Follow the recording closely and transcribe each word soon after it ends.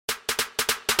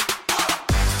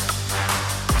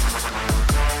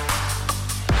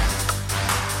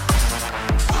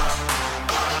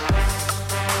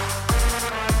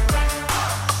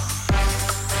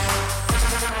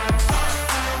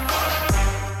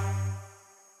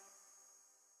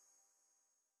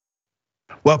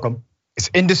Welcome. It's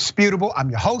indisputable.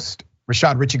 I'm your host,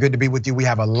 Rashad Ritchie. Good to be with you. We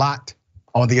have a lot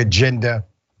on the agenda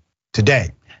today.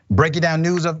 Breaking down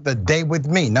news of the day with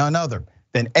me, none other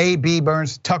than A.B.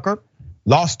 Burns Tucker,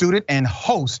 law student and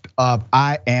host of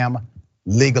I Am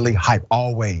Legally Hype.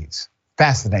 Always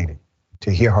fascinating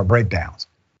to hear her breakdowns.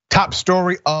 Top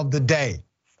story of the day.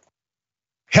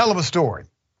 Hell of a story.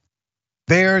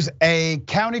 There's a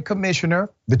county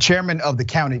commissioner, the chairman of the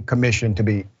county commission to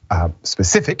be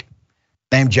specific,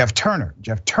 named Jeff Turner.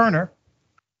 Jeff Turner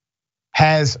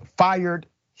has fired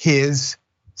his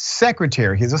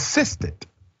secretary, his assistant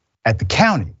at the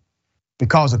county,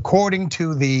 because according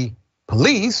to the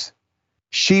police,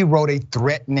 she wrote a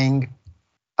threatening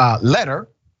letter,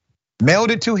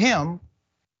 mailed it to him,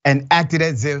 and acted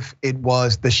as if it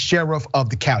was the sheriff of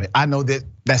the county. I know that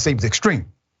seems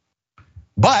extreme,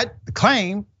 but the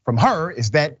claim from her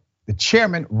is that the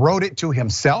chairman wrote it to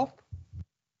himself.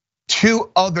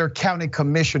 Two other county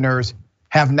commissioners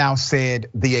have now said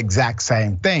the exact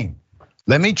same thing.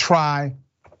 Let me try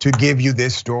to give you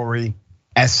this story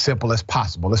as simple as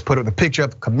possible. Let's put up the picture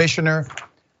of Commissioner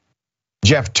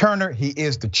Jeff Turner. He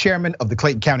is the chairman of the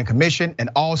Clayton County Commission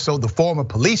and also the former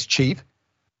police chief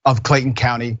of Clayton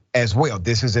County as well.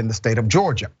 This is in the state of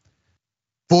Georgia.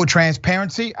 Full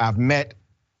transparency, I've met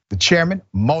the chairman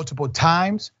multiple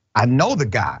times. I know the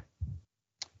guy.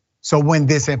 So when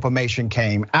this information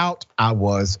came out, I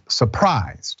was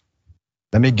surprised.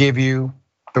 Let me give you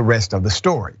the rest of the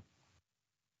story.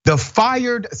 The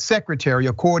fired secretary,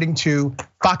 according to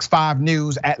Fox 5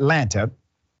 News Atlanta,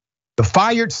 the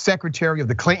fired secretary of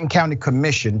the Clayton County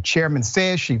Commission chairman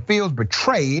says she feels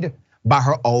betrayed by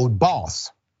her old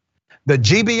boss. The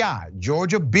GBI,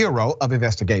 Georgia Bureau of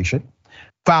Investigation,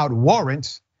 filed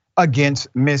warrants against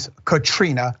Miss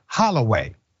Katrina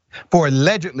Holloway for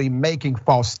allegedly making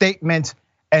false statements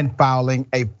and filing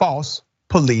a false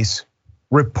police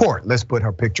report. Let's put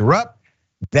her picture up.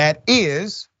 That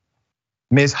is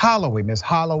Miss Holloway. Miss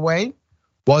Holloway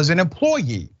was an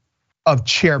employee of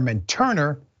Chairman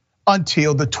Turner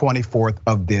until the 24th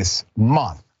of this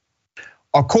month.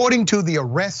 According to the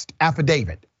arrest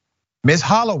affidavit, Miss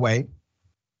Holloway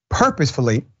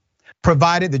purposefully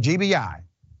provided the GBI,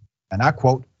 and I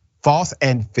quote, false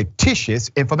and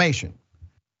fictitious information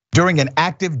during an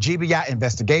active GBI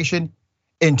investigation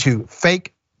into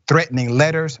fake threatening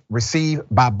letters received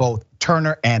by both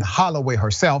Turner and Holloway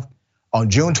herself on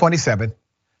June 27th,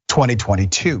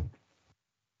 2022.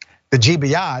 The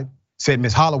GBI said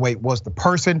Ms. Holloway was the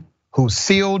person who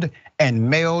sealed and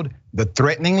mailed the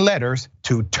threatening letters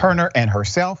to Turner and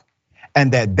herself,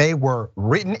 and that they were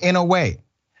written in a way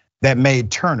that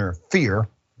made Turner fear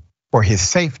for his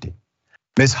safety.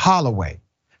 Ms. Holloway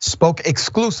spoke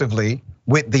exclusively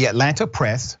with the Atlanta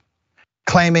press,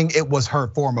 claiming it was her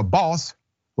former boss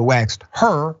who asked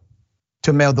her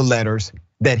to mail the letters,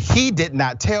 that he did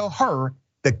not tell her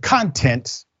the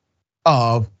contents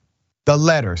of the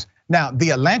letters. Now,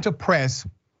 the Atlanta press,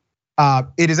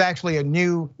 it is actually a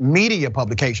new media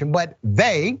publication, but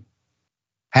they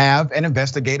have an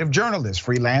investigative journalist,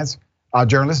 freelance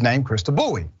journalist named Crystal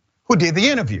Bowie, who did the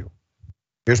interview.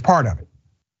 Here's part of it.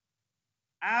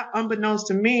 Unbeknownst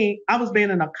to me, I was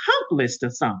being an accomplice to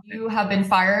something. You have been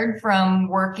fired from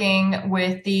working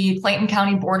with the Clayton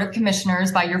County Board of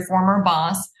Commissioners by your former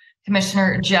boss,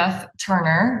 Commissioner Jeff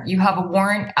Turner. You have a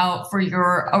warrant out for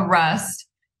your arrest.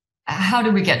 How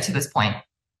did we get to this point?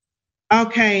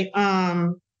 Okay,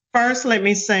 first let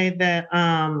me say that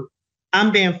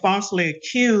I'm being falsely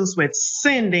accused with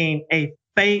sending a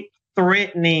fake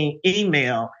threatening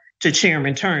email to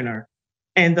Chairman Turner.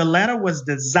 And the letter was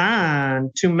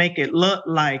designed to make it look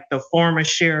like the former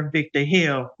Sheriff Victor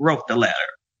Hill wrote the letter.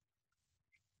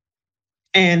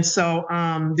 And so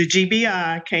the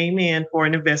GBI came in for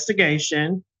an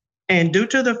investigation. And due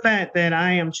to the fact that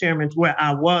I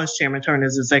was Chairman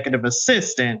Turner's executive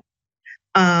assistant,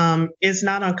 it's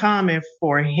not uncommon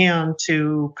for him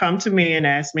to come to me and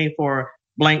ask me for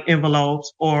blank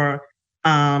envelopes or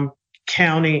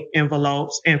county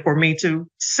envelopes, and for me to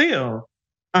seal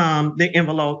the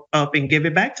envelope up and give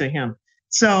it back to him.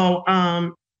 So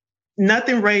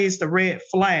nothing raised the red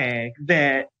flag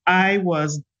that I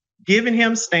was giving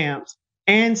him stamps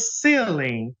and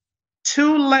sealing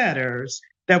two letters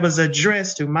that was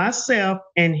addressed to myself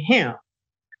and him,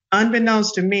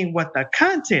 unbeknownst to me what the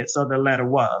contents of the letter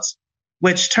was,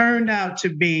 which turned out to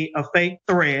be a fake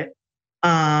threat.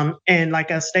 And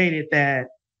like I stated, that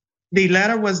the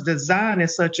letter was designed in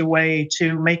such a way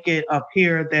to make it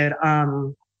appear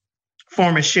that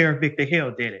former Sheriff Victor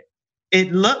Hill did it.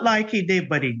 It looked like he did,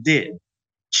 but he didn't.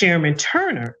 Chairman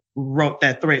Turner wrote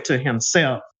that threat to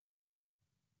himself.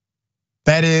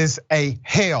 That is a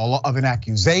hell of an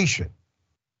accusation.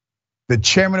 The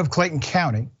chairman of Clayton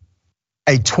County,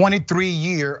 a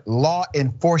 23-year law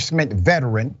enforcement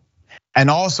veteran, and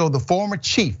also the former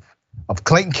chief of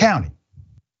Clayton County,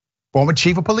 former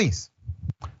chief of police.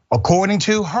 According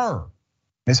to her,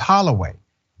 Ms. Holloway,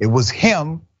 it was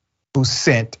him who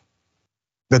sent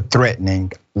the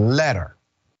threatening letter.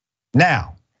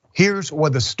 Now, here's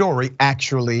where the story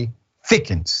actually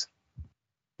thickens.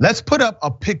 Let's put up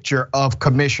a picture of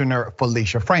Commissioner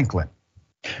Felicia Franklin.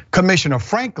 Commissioner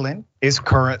Franklin is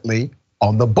currently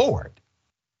on the board.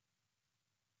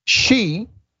 She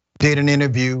did an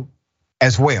interview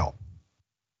as well.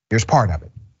 Here's part of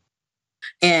it.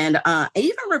 And I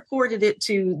even reported it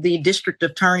to the district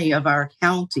attorney of our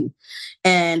county.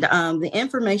 And the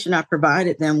information I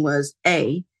provided them was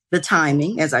A, the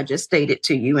timing, as I just stated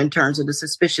to you, in terms of the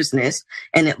suspiciousness,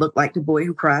 and it looked like the boy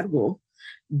who cried wolf.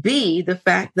 B, the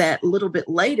fact that a little bit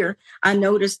later, I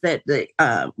noticed that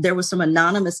there was some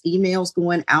anonymous emails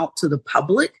going out to the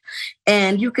public,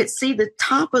 and you could see the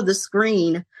top of the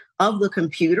screen of the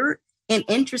computer. And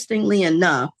interestingly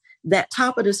enough, that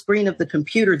top of the screen of the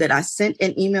computer that I sent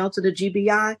an email to the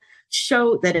GBI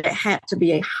showed that it had to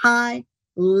be a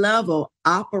high-level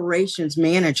operations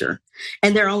manager.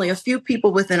 And there are only a few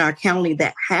people within our county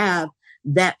that have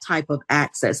that type of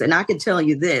access. And I can tell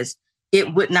you this,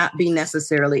 it would not be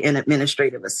necessarily an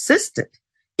administrative assistant.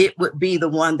 It would be the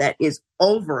one that is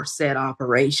over said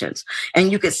operations.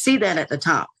 And you could see that at the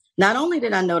top. Not only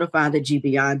did I notify the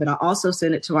GBI, but I also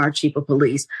sent it to our chief of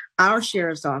police, our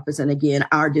sheriff's office, and again,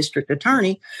 our district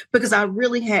attorney, because I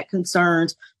really had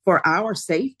concerns for our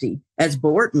safety as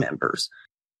board members.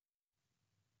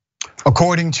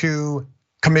 According to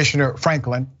Commissioner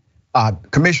Franklin,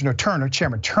 Commissioner Turner,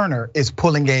 Chairman Turner, is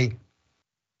pulling a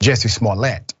Jesse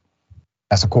Smollett.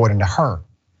 That's according to her.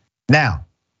 Now,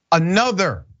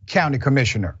 another county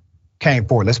commissioner came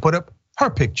forward. Let's put up her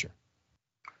picture.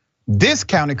 This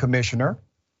county commissioner,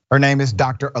 her name is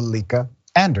Dr. Alika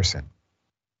Anderson.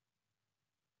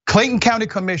 Clayton County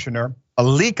Commissioner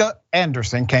Alika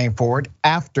Anderson came forward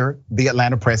after the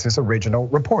Atlanta Press's original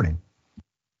reporting.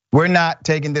 We're not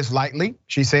taking this lightly,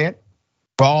 she said.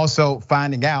 We're also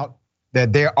finding out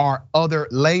that there are other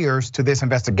layers to this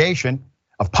investigation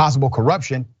of possible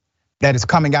corruption that is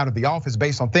coming out of the office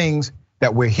based on things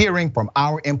that we're hearing from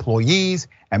our employees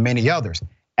and many others.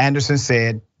 Anderson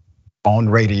said on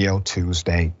radio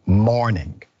Tuesday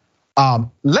morning.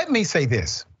 Let me say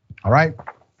this, all right?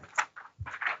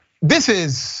 This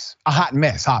is a hot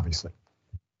mess, obviously.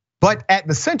 But at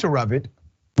the center of it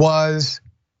was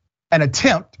an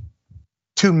attempt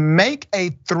to make a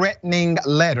threatening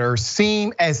letter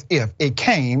seem as if it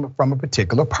came from a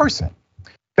particular person.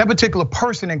 That particular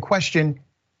person in question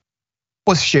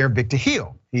was Sheriff Victor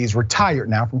Hill. He's retired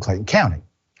now from Clayton County.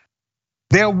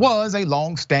 There was a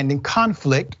long-standing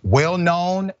conflict,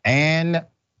 well-known and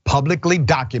publicly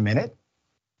documented,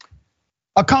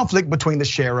 a conflict between the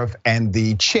sheriff and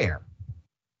the chair.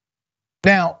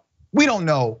 Now, we don't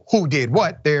know who did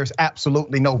what. There's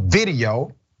absolutely no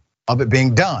video of it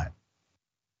being done.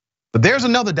 But there's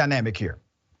another dynamic here.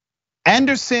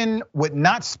 Anderson would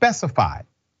not specify,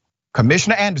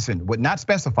 Commissioner Anderson would not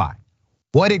specify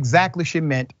what exactly she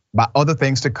meant by other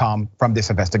things to come from this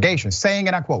investigation, saying,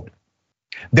 and I quote,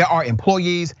 "There are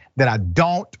employees that I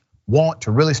don't want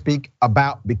to really speak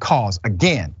about because,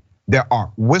 again, there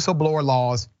are whistleblower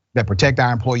laws that protect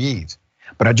our employees.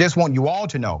 But I just want you all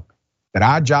to know that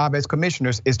our job as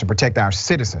commissioners is to protect our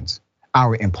citizens,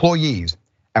 our employees,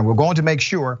 and we're going to make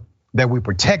sure that we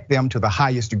protect them to the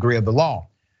highest degree of the law."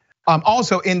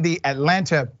 Also in the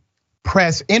Atlanta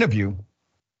Press interview,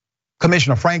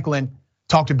 Commissioner Franklin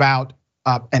talked about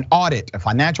an audit, a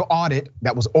financial audit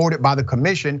that was ordered by the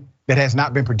commission that has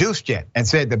not been produced yet, and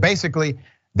said that basically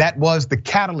that was the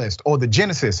catalyst or the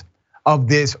genesis of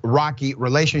this rocky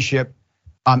relationship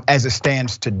as it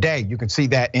stands today. You can see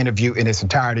that interview in its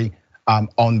entirety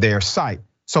on their site.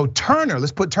 So Turner,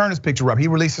 let's put Turner's picture up. He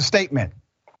released a statement.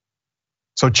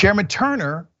 So Chairman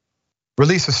Turner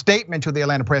released a statement to the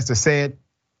Atlanta Press that said,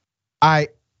 "I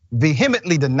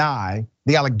vehemently deny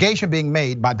the allegation being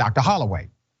made by Dr. Holloway.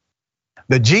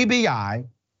 The GBI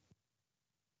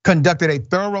conducted a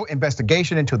thorough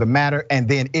investigation into the matter and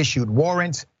then issued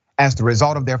warrants as the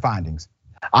result of their findings.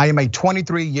 I am a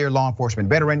 23-year law enforcement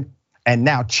veteran and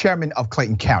now chairman of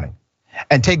Clayton County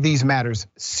and take these matters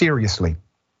seriously.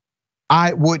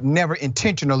 I would never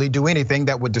intentionally do anything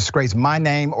that would disgrace my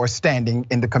name or standing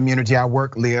in the community I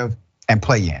work, live, and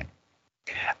play in.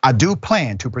 I do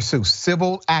plan to pursue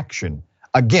civil action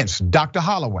against Dr.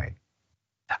 Holloway.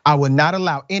 I will not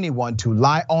allow anyone to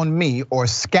lie on me or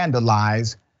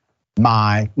scandalize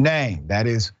my name. That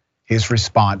is his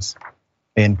response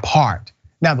in part.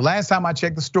 Now, the last time I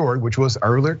checked the story, which was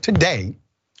earlier today,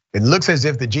 it looks as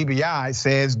if the GBI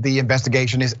says the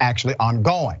investigation is actually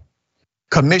ongoing.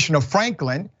 Commissioner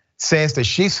Franklin says that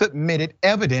she submitted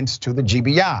evidence to the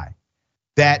GBI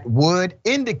that would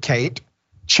indicate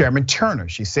Chairman Turner.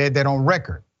 She said that on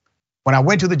record. When I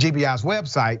went to the GBI's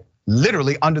website,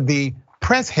 literally under the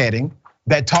press heading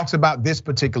that talks about this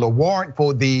particular warrant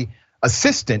for the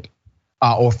assistant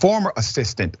or former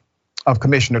assistant of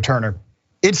Commissioner Turner,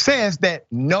 it says that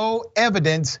no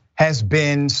evidence has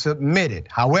been submitted.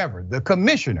 However, the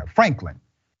commissioner, Franklin,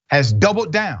 has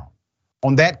doubled down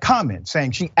on that comment,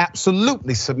 saying she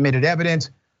absolutely submitted evidence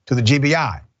to the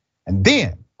GBI. And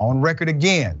then on record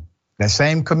again, that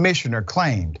same commissioner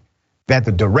claimed that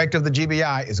the director of the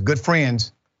GBI is good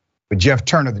friends with Jeff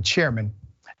Turner, the chairman,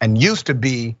 and used to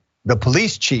be the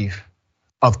police chief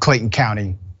of Clayton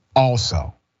County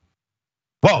also.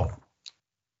 Whoa,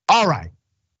 all right,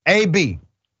 AB.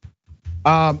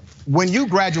 When you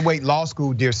graduate law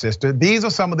school, dear sister, these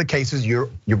are some of the cases you're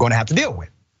going to have to deal with.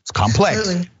 It's complex.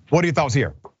 Absolutely. What are your thoughts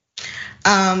here?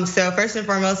 So first and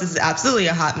foremost, this is absolutely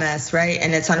a hot mess, right?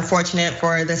 And it's unfortunate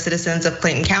for the citizens of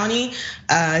Clayton County,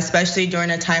 especially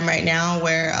during a time right now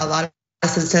where a lot of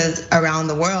citizens around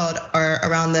the world or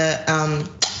around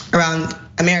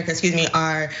America,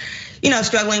 are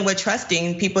struggling with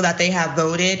trusting people that they have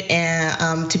voted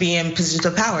and to be in positions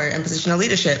of power and position of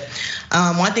leadership.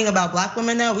 One thing about Black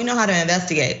women, though, we know how to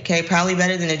investigate. Okay, probably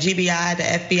better than the GBI, the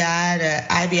FBI, the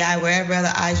IBI, wherever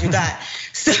other eyes you got.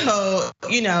 So,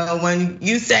 when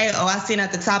you say, oh, I seen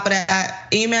at the top of that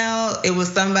email, it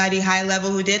was somebody high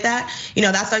level who did that,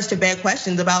 that starts to beg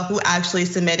questions about who actually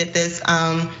submitted this,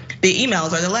 the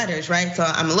emails or the letters, right? So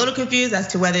I'm a little confused as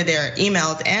to whether they're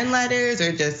emails and letters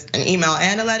or just an email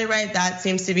and a letter, right? That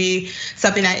seems to be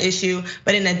something at issue.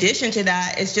 But in addition to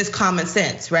that, it's just common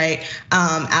sense, right?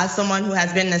 As someone who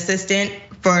has been an assistant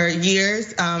for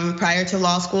years prior to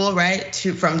law school, right?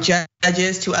 From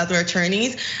judges to other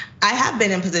attorneys, I have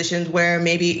been in positions where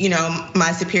maybe,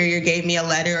 my superior gave me a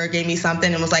letter or gave me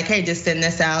something and was like, hey, just send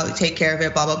this out, take care of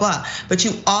it, blah, blah, blah. But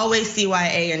you always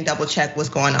CYA and double check what's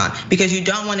going on because you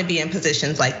don't want to be in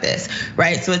positions like this,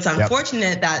 right? So it's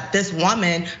unfortunate that this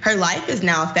woman, her life is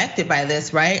now affected by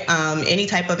this, right? Any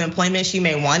type of employment she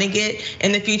may want to get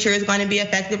in the future is going to be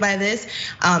affected by this.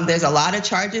 There's a lot of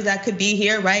charges that could be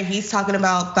here, right? He's talking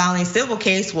about filing civil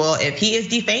case. Well, if he is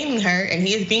defaming her and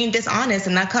he is being dishonest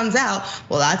and that comes out,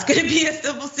 well, that's going to be a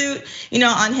civil suit,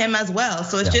 on him as well.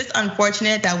 So it's just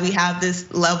unfortunate that we have this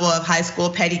level of high school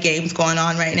petty games going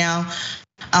on right now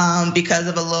because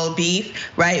of a little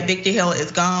beef, right? Victor Hill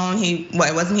is gone.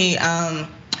 Wasn't he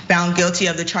found guilty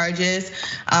of the charges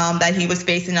that he was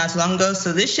facing not too long ago?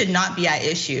 So this should not be at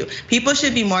issue. People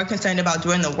should be more concerned about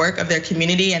doing the work of their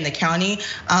community and the county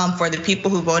for the people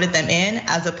who voted them in,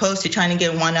 as opposed to trying to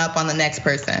get one up on the next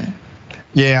person.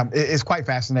 Yeah, it's quite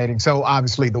fascinating. So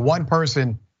obviously the one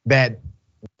person that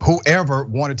whoever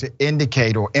wanted to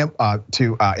indicate or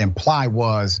to imply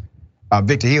was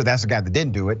Victor Hill. That's the guy that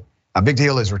didn't do it. Victor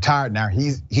Hill is retired now.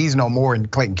 He's no more in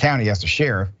Clayton County as the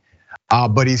sheriff,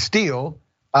 but he still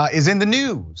is in the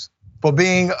news for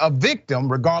being a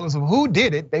victim, regardless of who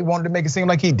did it. They wanted to make it seem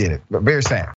like he did it, but very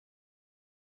sad.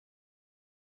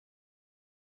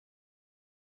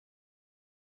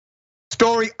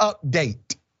 Story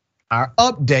update. Our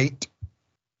update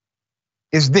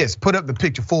is this: put up the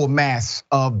picture full mass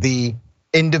of the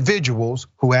individuals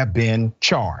who have been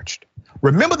charged.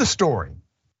 Remember the story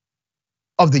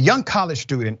of the young college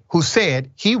student who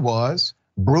said he was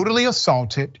brutally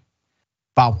assaulted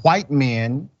by white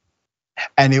men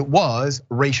and it was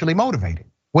racially motivated.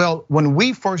 Well, when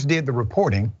we first did the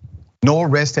reporting, no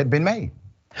arrest had been made.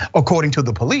 According to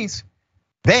the police,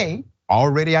 they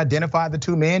already identified the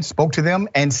two men, spoke to them,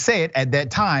 and said at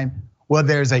that time, well,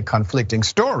 there's a conflicting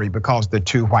story because the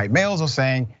two white males are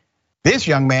saying this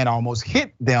young man almost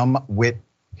hit them with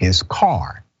his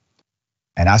car.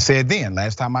 And I said then,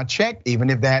 last time I checked, even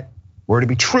if that were to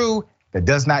be true, that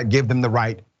does not give them the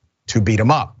right to beat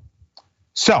him up.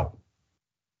 So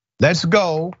let's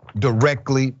go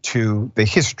directly to the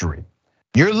history.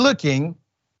 You're looking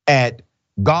at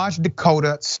Gosh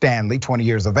Dakota Stanley, 20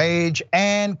 years of age,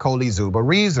 and Coley Zuba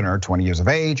Reasoner, 20 years of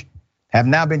age, have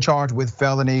now been charged with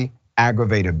felony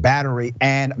aggravated battery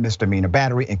and misdemeanor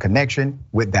battery in connection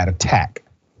with that attack.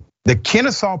 The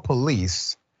Kennesaw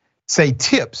police say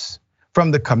tips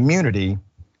from the community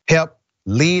helped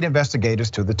lead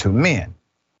investigators to the two men.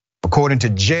 According to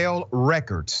jail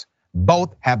records,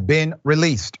 both have been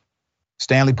released.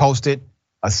 Stanley posted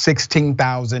a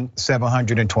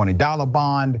 $16,720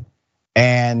 bond,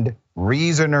 and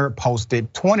Reasoner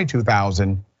posted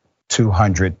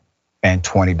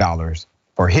 $22,220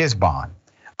 for his bond.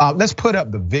 Let's put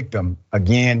up the victim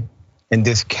again in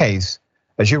this case.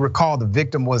 As you recall, the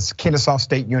victim was Kennesaw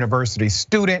State University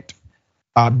student.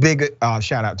 Big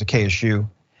shout out to KSU.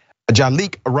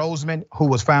 Jalik Roseman, who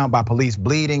was found by police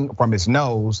bleeding from his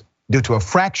nose due to a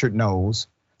fractured nose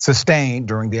sustained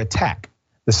during the attack.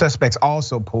 The suspects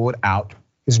also pulled out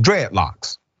his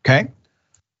dreadlocks, okay?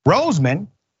 Roseman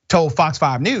told Fox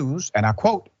 5 News, and I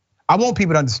quote, "I want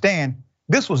people to understand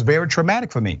this was very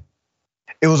traumatic for me.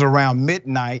 It was around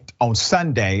midnight on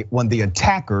Sunday when the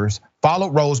attackers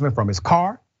followed Roseman from his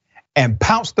car and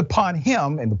pounced upon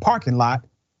him in the parking lot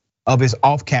of his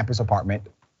off-campus apartment."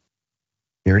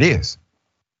 Here it is.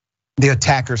 The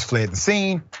attackers fled the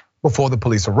scene before the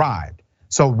police arrived.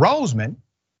 So Roseman,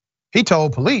 he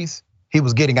told police he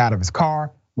was getting out of his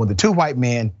car when the two white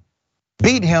men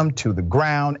beat him to the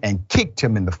ground and kicked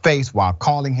him in the face while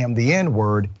calling him the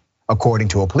N-word, according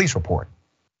to a police report.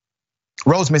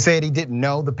 Roseman said he didn't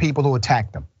know the people who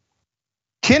attacked him.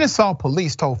 Kennesaw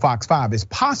police told Fox 5 it's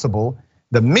possible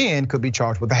the men could be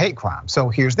charged with a hate crime. So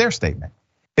here's their statement.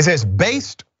 It says,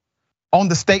 based on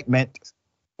the statement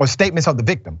or statements of the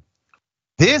victim,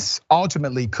 this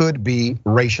ultimately could be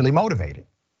racially motivated.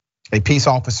 A peace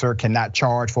officer cannot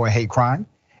charge for a hate crime.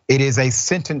 It is a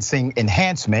sentencing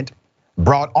enhancement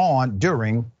brought on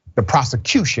during the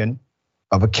prosecution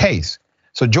of a case.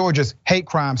 So Georgia's hate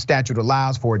crime statute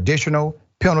allows for additional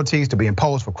penalties to be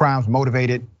imposed for crimes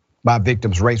motivated by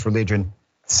victims' race, religion,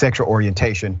 sexual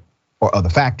orientation, or other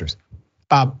factors.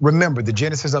 Remember the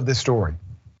genesis of this story.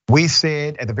 We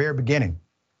said at the very beginning,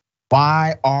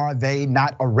 why are they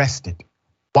not arrested?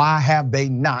 Why have they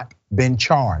not been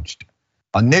charged?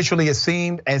 Initially, it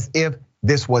seemed as if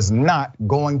this was not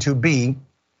going to be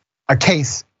a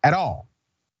case at all.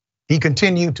 He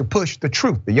continued to push the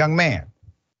truth, the young man.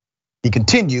 He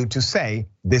continued to say,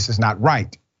 this is not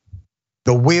right.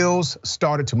 The wheels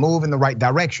started to move in the right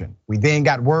direction. We then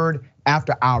got word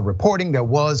after our reporting, there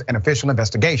was an official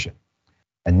investigation.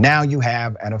 And now you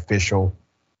have an official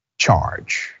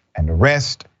charge and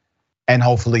arrest, and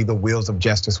hopefully the wheels of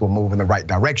justice will move in the right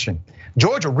direction.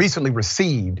 Georgia recently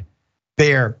received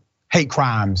their hate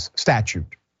crimes statute.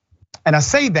 And I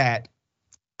say that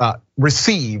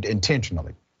received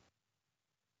intentionally,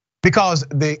 because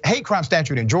the hate crime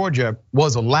statute in Georgia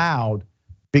was allowed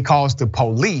because the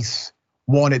police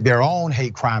wanted their own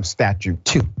hate crime statute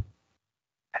too.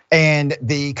 And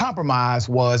the compromise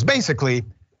was basically,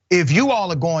 if you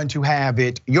all are going to have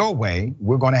it your way,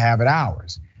 we're going to have it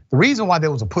ours. The reason why there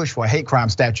was a push for a hate crime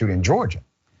statute in Georgia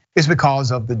is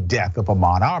because of the death of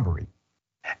Ahmaud Arbery.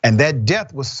 And that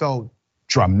death was so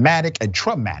dramatic and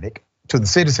traumatic to the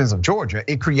citizens of Georgia,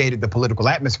 it created the political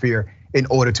atmosphere in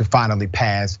order to finally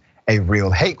pass a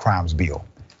real hate crimes bill.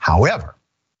 However,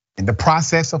 in the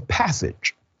process of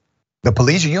passage, the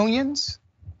police unions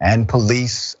and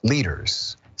police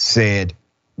leaders said,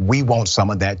 we want some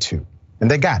of that too. And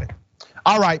they got it.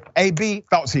 All right, AB,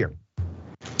 thoughts here.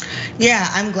 Yeah,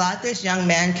 I'm glad this young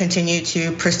man continued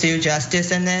to pursue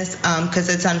justice in this, because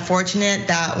it's unfortunate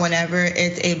that whenever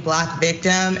it's a Black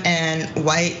victim and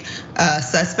white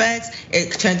suspects,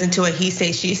 it turns into a he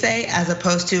say, she say, as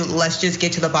opposed to let's just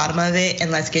get to the bottom of it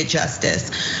and let's get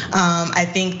justice. I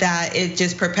think that it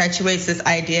just perpetuates this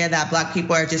idea that Black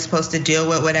people are just supposed to deal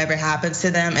with whatever happens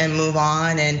to them and move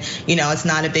on, and it's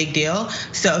not a big deal.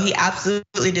 So he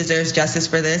absolutely deserves justice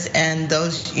for this, and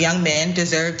those young men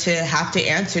deserve to have to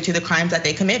answer to the crimes that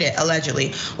they committed,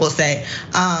 allegedly, we'll say.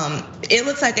 It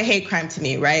looks like a hate crime to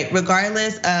me, right?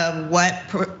 Regardless of what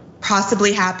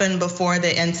possibly happened before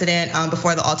the incident,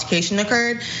 before the altercation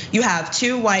occurred, you have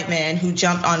two white men who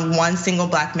jumped on one single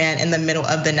Black man in the middle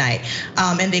of the night,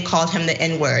 and they called him the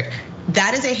N-word.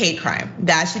 That is a hate crime.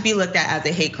 That should be looked at as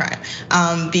a hate crime.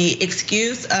 The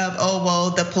excuse of, oh, well,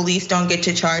 the police don't get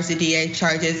to charge, the DA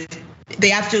charges,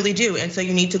 they absolutely do. And so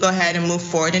you need to go ahead and move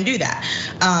forward and do that.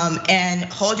 And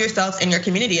hold yourselves and your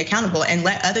community accountable and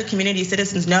let other community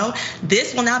citizens know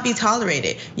this will not be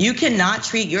tolerated. You cannot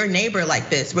treat your neighbor like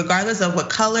this, regardless of what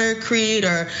color, creed,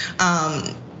 or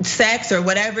sex or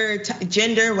whatever,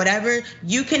 gender, whatever.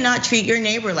 You cannot treat your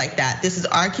neighbor like that. This is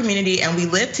our community and we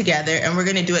live together, and we're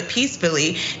gonna do it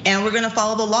peacefully, and we're gonna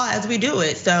follow the law as we do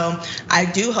it. So I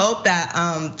do hope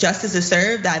that justice is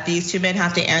served, that these two men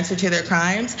have to answer to their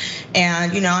crimes.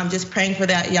 And I'm just praying for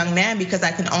that young man, because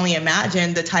I can only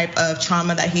imagine the type of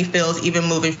trauma that he feels even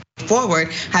moving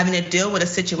forward, having to deal with a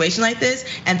situation like this,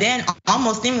 and then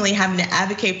almost seemingly having to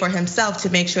advocate for himself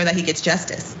to make sure that he gets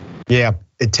justice. Yeah,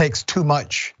 it takes too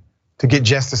much to get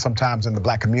justice sometimes in the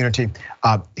Black community.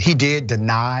 He did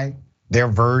deny their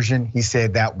version, he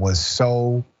said that was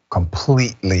so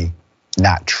completely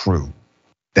not true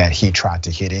that he tried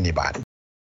to hit anybody.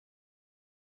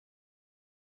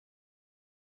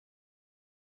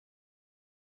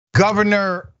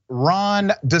 Governor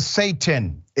Ron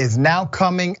DeSantis is now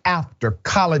coming after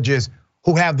colleges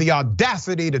who have the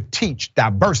audacity to teach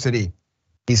diversity.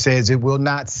 He says it will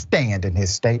not stand in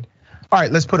his state. All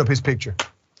right, let's put up his picture.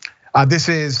 This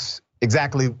is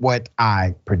exactly what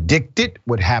I predicted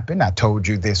would happen. I told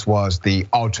you this was the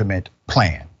ultimate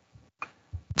plan.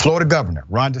 Florida Governor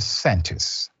Ron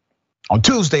DeSantis on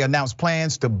Tuesday announced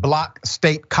plans to block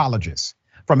state colleges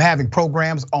from having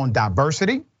programs on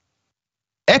diversity,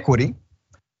 equity,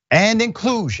 and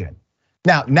inclusion.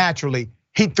 Now, naturally,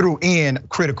 he threw in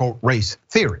critical race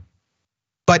theory,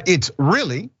 but it's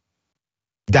really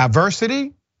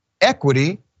diversity,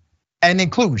 equity, and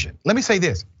inclusion. Let me say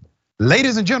this,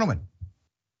 ladies and gentlemen,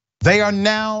 they are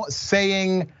now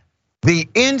saying the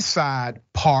inside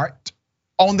part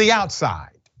on the outside.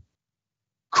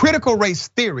 Critical race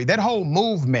theory, that whole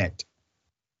movement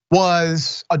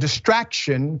was a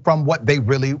distraction from what they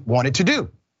really wanted to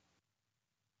do.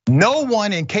 No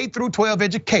one in K through 12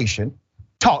 education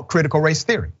taught critical race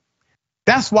theory.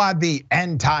 That's why the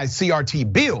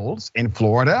anti-CRT bills in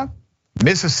Florida,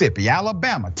 Mississippi,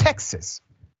 Alabama, Texas,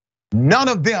 none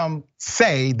of them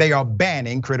say they are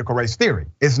banning critical race theory.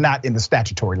 It's not in the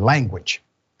statutory language.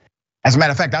 As a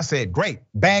matter of fact, I said, great,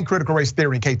 ban critical race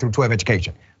theory in K through 12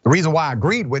 education. The reason why I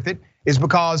agreed with it is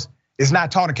because it's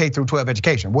not taught in K through 12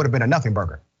 education. Would have been a nothing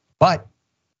burger. But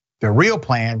the real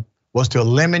plan was to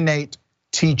eliminate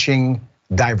teaching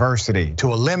diversity,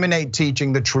 to eliminate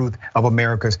teaching the truth of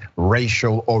America's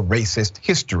racial or racist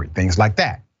history, things like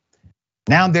that.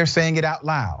 Now they're saying it out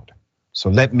loud. So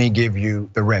let me give you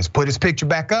the rest. Put his picture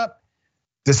back up.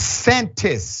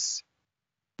 DeSantis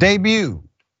debuted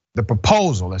the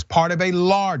proposal as part of a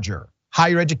larger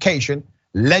higher education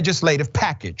legislative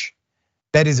package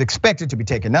that is expected to be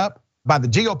taken up by the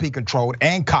GOP-controlled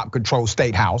and COP-controlled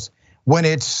state house when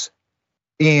it's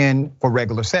in for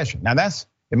regular session. Now that's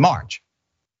in March,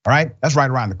 all right? That's right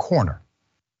around the corner.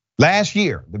 Last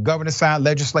year, the governor signed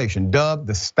legislation dubbed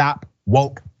the Stop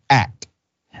Woke Act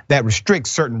that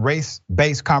restricts certain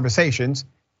race-based conversations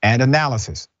and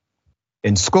analysis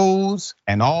in schools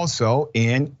and also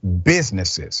in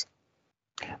businesses.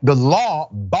 The law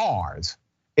bars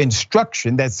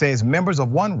instruction that says members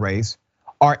of one race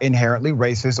are inherently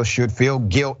racist or should feel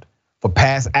guilt for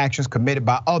past actions committed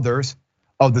by others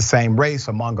of the same race,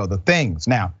 among other things.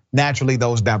 Now, naturally,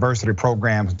 those diversity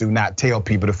programs do not tell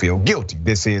people to feel guilty.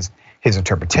 This is his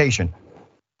interpretation.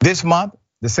 This month,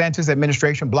 the DeSantis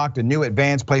administration blocked a new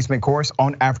advanced placement course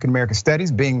on African American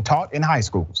studies being taught in high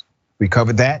schools. We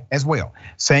covered that as well,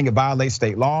 saying it violates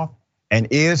state law and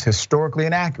is historically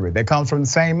inaccurate. That comes from the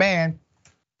same man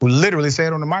who literally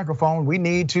said on the microphone, we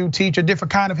need to teach a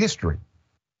different kind of history.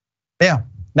 Yeah,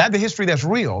 not the history that's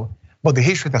real, but the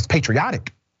history that's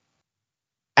patriotic.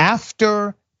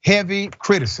 After heavy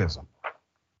criticism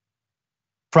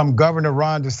from Governor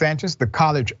Ron DeSantis, the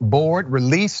College Board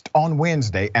released on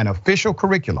Wednesday an official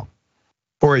curriculum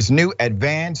for its new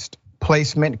advanced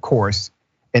placement course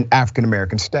in African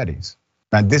American studies.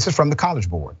 Now, this is from the College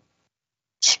Board.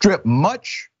 Stripped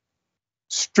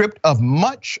of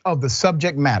much of the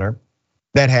subject matter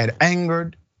that had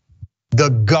angered the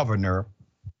governor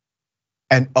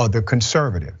and other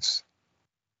conservatives.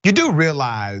 You do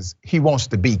realize he wants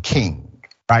to be king,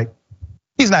 right?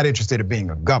 He's not interested in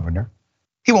being a governor.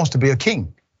 He wants to be a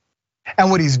king. And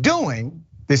what he's doing,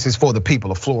 this is for the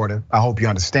people of Florida. I hope you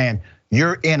understand.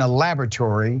 You're in a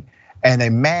laboratory and a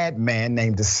madman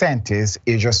named DeSantis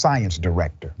is your science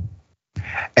director.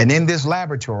 And in this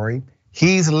laboratory,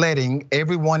 he's letting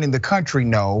everyone in the country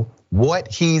know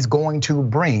what he's going to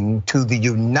bring to the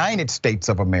United States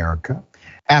of America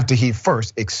after he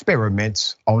first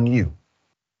experiments on you.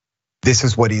 This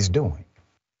is what he's doing.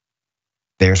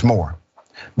 There's more.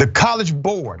 The College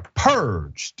Board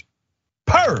purged,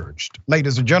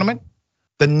 ladies and gentlemen,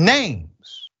 the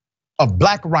names of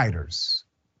Black writers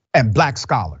and Black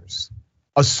scholars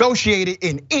associated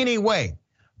in any way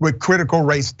with critical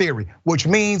race theory, which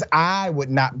means I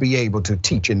would not be able to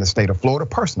teach in the state of Florida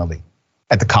personally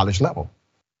at the college level.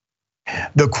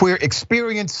 The queer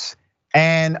experience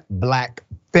and Black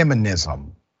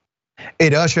feminism.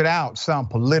 It ushered out some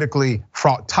politically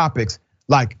fraught topics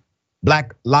like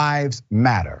Black Lives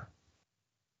Matter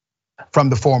from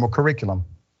the formal curriculum.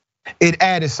 It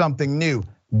added something new.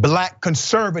 Black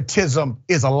conservatism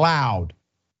is allowed.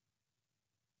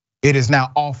 It is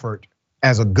now offered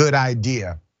as a good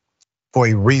idea for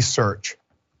a research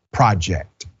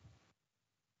project.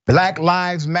 Black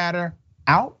Lives Matter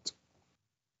out,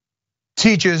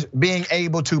 teachers being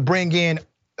able to bring in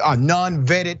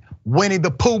non-vetted Winnie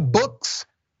the Pooh books.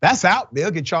 That's out.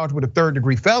 They'll get charged with a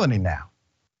 3rd-degree felony now.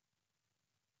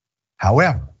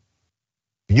 However,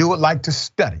 if you would like to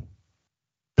study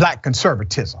Black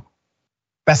conservatism,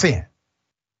 that's in.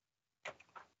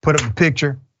 Put up the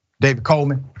picture, David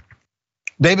Coleman.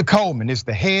 David Coleman is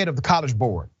the head of the College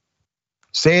Board.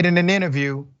 Said in an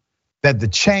interview that the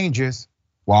changes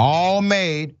were all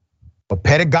made for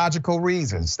pedagogical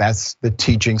reasons. That's the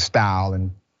teaching style,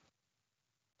 and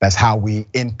that's how we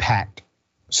impact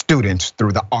students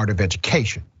through the art of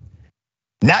education.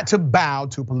 Not to bow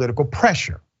to political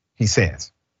pressure, he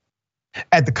says.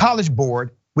 At the College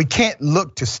Board, we can't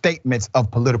look to statements of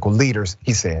political leaders,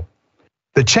 he said.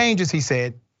 The changes, he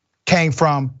said, came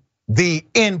from the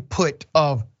input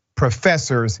of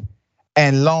professors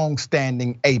and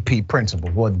long-standing AP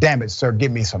principals. Well, damn it, sir,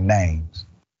 give me some names.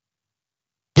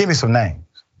 Give me some names.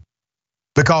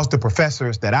 Because the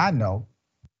professors that I know,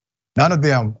 none of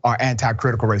them are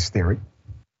anti-critical race theory.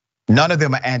 None of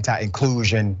them are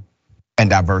anti-inclusion and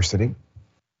diversity.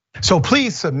 So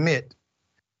please submit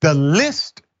the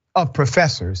list of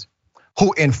professors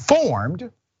who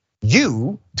informed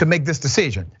you to make this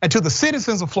decision. And to the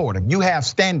citizens of Florida, you have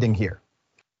standing here.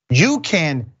 You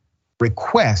can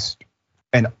request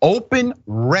an Open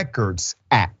Records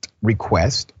Act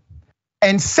request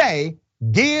and say,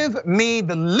 give me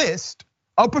the list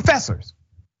of professors,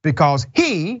 because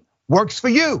he works for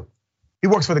you. He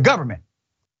works for the government.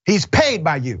 He's paid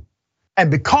by you.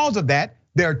 And because of that,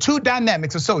 there are 2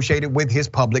 dynamics associated with his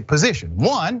public position.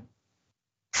 1,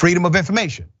 freedom of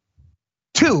information.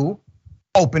 2,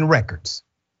 open records.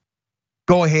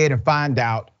 Go ahead and find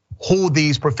out who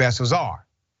these professors are.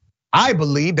 I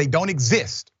believe they don't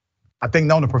exist. I think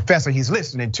the only professor he's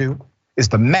listening to is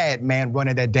the madman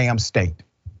running that damn state.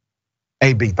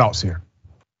 AB, thoughts here?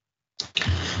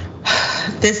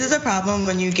 This is a problem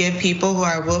when you give people who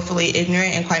are willfully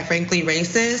ignorant and quite frankly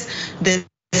racist this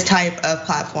type of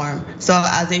platform. So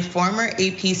as a former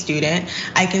AP student,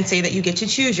 I can say that you get to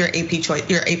choose your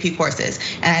AP courses.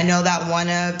 And I know that one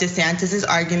of DeSantis's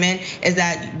argument is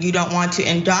that you don't want to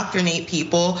indoctrinate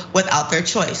people without their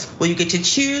choice. Well, you get to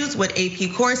choose what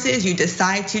AP courses you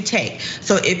decide to take.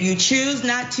 So if you choose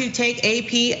not to take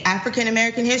AP African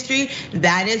American history,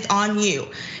 that is on you.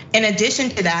 In addition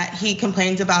to that, he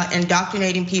complains about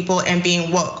indoctrinating people and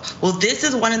being woke. Well, this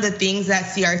is one of the things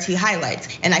that CRT highlights.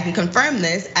 And I can confirm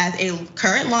this as a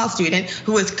current law student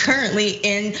who is currently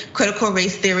in critical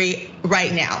race theory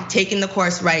right now, taking the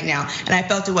course right now. And I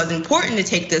felt it was important to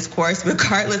take this course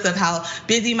regardless of how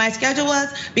busy my schedule was,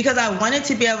 because I wanted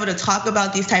to be able to talk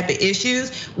about these type of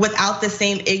issues without the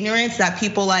same ignorance that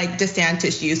people like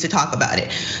DeSantis use to talk about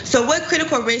it. So what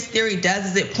critical race theory does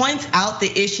is it points out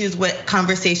the issues with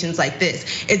conversations like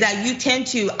this, is that you tend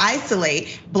to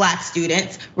isolate Black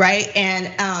students, right?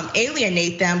 And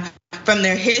alienate them from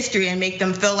their history and make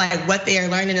them feel like what they are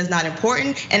learning is not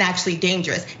important and actually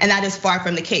dangerous. And that is far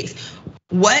from the case.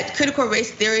 What critical race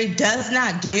theory does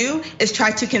not do is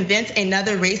try to convince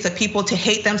another race of people to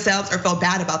hate themselves or feel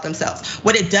bad about themselves.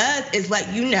 What it does is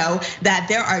let you know that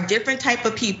there are different type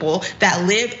of people that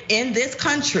live in this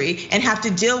country and have to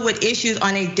deal with issues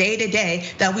on a day-to-day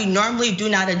that we normally do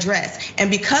not address. And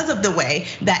because of the way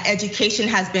that education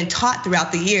has been taught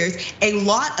throughout the years, a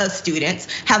lot of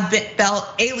students have felt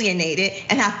alienated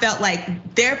and have felt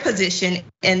like their position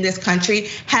in this country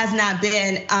has not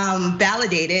been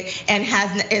validated and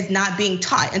is not being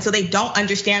taught. And so they don't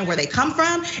understand where they come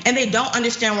from and they don't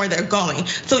understand where they're going.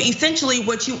 So essentially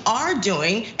what you are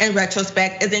doing in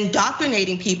retrospect is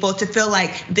indoctrinating people to feel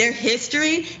like their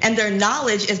history and their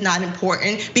knowledge is not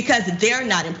important because they're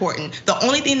not important. The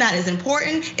only thing that is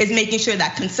important is making sure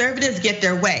that conservatives get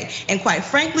their way. And quite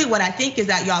frankly, what I think is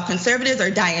that y'all conservatives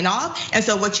are dying off. And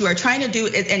so what you are trying to do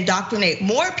is indoctrinate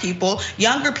more people,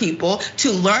 younger people,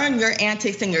 to learn your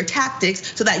antics and your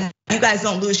tactics so that you guys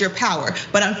don't lose your power.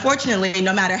 But unfortunately,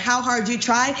 no matter how hard you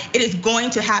try, it is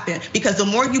going to happen because the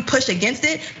more you push against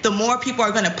it, the more people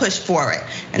are gonna push for it.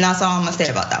 And that's all I'm gonna say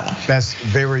about that one. That's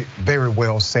very, very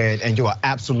well said. And you are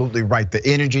absolutely right. The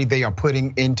energy they are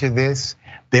putting into this,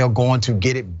 they are going to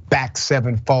get it back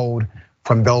sevenfold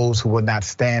from those who will not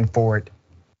stand for it.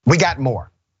 We got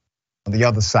more on the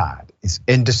other side. It's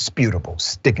indisputable.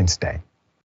 Stick and stay.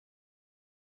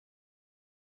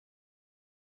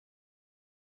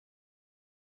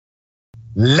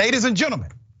 Ladies and gentlemen,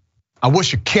 I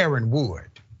wish you Karen would.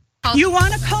 You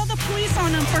want to call the police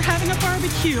on them for having a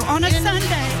barbecue on a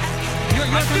Sunday. You're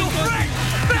still free.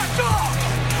 Back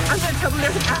off! I'm going to tell them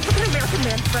there's an African American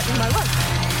man threatening my life.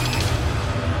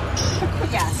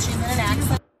 Yes, she's in an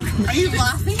accent. Are you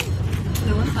laughing?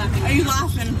 No one's laughing. Are you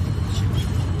laughing?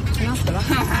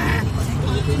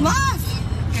 Laugh.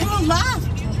 Come on, laugh.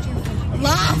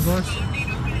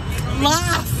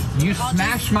 Laugh. You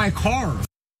smashed my car.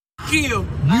 You.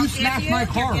 You smashed my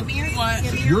car.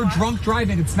 What? You're drunk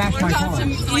driving and smashed my car.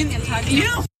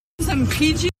 You some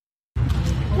PG.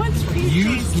 What's PG?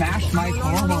 You smashed my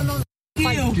car. Do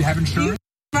you have insurance?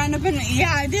 Run up in it.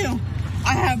 Yeah, I do.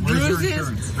 I have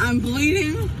bruises. I'm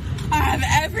bleeding. I have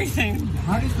everything.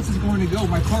 How do you think this is going to go?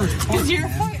 My car is parked.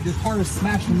 This car is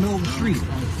smashed in the middle of the street.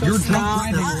 You're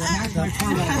drunk driving and smashed my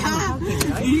car.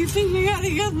 You think you got a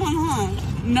good one, huh?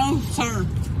 No, sir.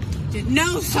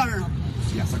 No, sir.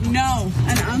 Yes, no.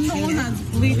 And I'm the one that's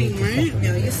bleeding, right?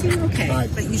 No, you seem okay,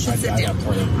 but you should sit down.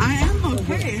 I am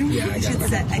okay. You should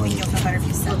sit. I think you'll feel better if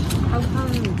you sit. How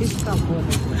come this is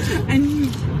and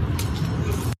you...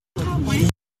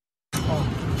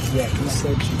 Yeah, he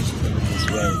said she was feeling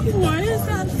this way. Why is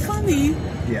that funny?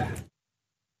 Yeah.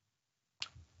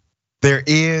 There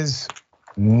is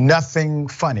nothing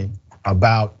funny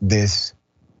about this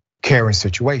Karen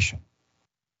situation.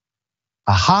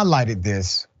 I highlighted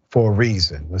this for a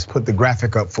reason. Let's put the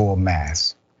graphic up full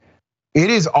mass. It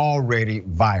is already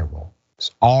viral.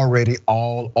 It's already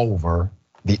all over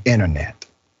the internet.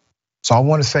 So I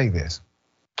want to say this.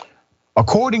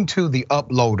 According to the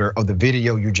uploader of the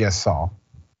video you just saw,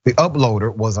 the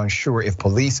uploader was unsure if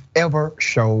police ever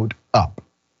showed up,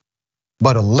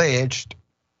 but alleged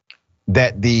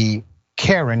that the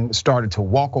Karen started to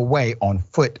walk away on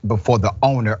foot before the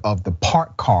owner of the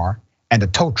parked car and the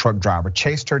tow truck driver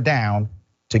chased her down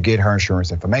to get her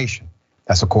insurance information.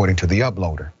 That's according to the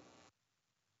uploader.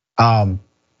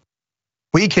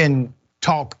 We can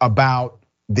talk about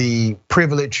the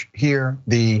privilege here,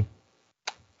 the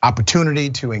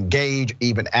opportunity to engage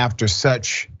even after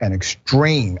such an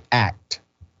extreme act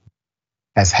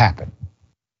has happened.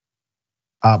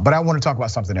 But I want to talk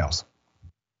about something else.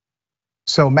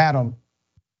 So, madam,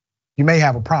 you may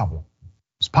have a problem.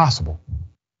 It's possible.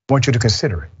 I want you to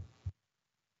consider it.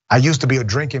 I used to be a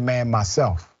drinking man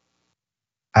myself.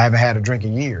 I haven't had a drink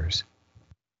in years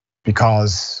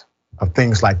because of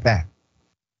things like that.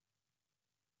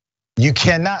 You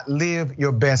cannot live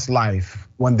your best life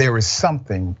when there is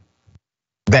something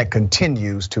that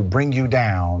continues to bring you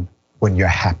down when you're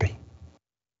happy.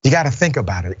 You got to think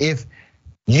about it. If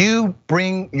you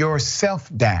bring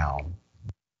yourself down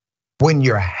when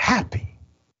you're happy,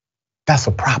 that's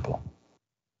a problem.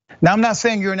 Now, I'm not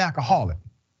saying you're an alcoholic.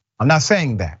 I'm not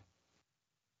saying that.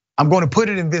 I'm going to put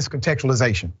it in this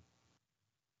contextualization.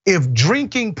 If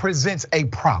drinking presents a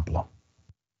problem,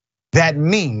 that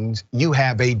means you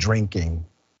have a drinking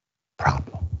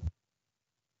problem.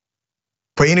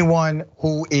 For anyone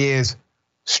who is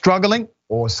struggling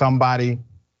or somebody,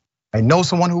 I know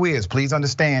someone who is, please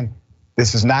understand,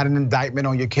 this is not an indictment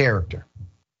on your character.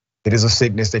 It is a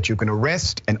sickness that you can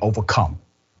arrest and overcome.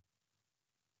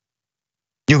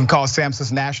 You can call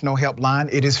Samson's National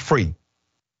Helpline. It is free.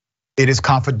 It is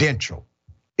confidential.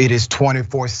 It is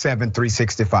 24/7,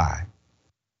 365.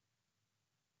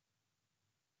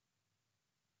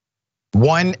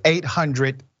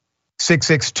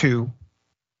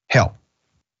 1-800-662-HELP.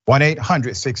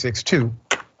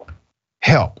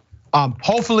 1-800-662-HELP.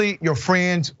 Hopefully your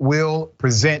friends will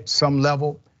present some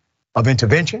level of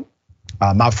intervention.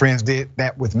 My friends did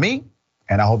that with me,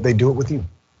 and I hope they do it with you.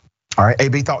 All right,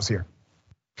 AB, thoughts here.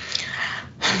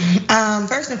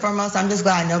 First and foremost, I'm just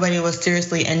glad nobody was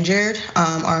seriously injured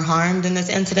or harmed in this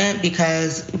incident,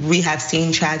 because we have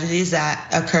seen tragedies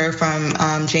that occur from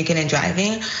drinking and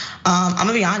driving. I'm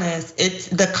gonna be honest, it's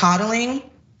the coddling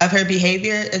of her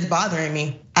behavior is bothering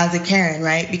me as a Karen,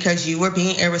 right? Because you were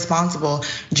being irresponsible.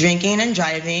 Drinking and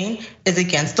driving is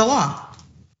against the law,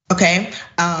 okay?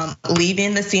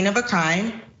 Leaving the scene of a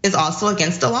crime is also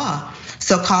against the law.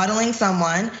 So coddling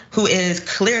someone who is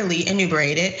clearly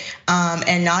inebriated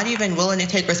and not even willing to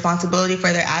take responsibility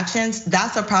for their actions,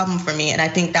 that's a problem for me. And I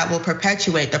think that will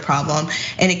perpetuate the problem.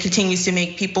 And it continues to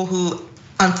make people who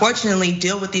unfortunately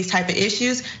deal with these type of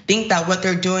issues think that what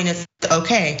they're doing is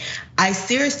okay. I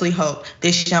seriously hope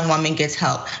this young woman gets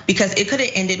help, because it could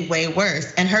have ended way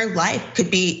worse and her life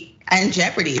could be in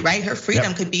jeopardy, right? Her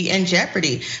freedom could be in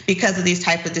jeopardy because of these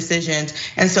type of decisions.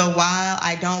 And so while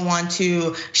I don't want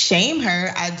to shame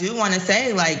her, I do want to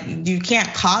say, like, you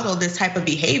can't coddle this type of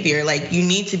behavior. Like, you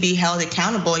need to be held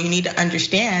accountable. You need to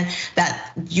understand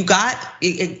that you got,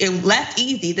 it left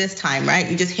easy this time, right?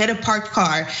 You just hit a parked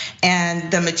car and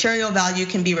the material value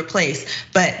can be replaced,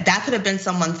 but that could have been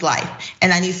someone's life,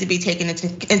 and that needs to be taken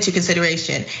into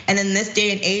consideration. And in this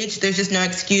day and age, there's just no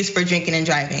excuse for drinking and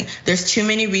driving. There's too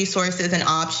many resources resources and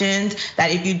options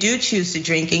that if you do choose to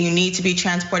drink and you need to be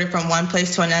transported from one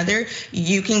place to another,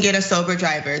 you can get a sober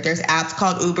driver. There's apps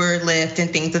called Uber, Lyft,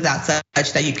 and things of that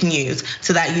such that you can use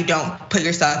so that you don't put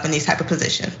yourself in these type of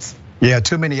positions. Yeah,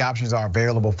 too many options are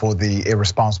available for the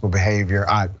irresponsible behavior.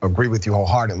 I agree with you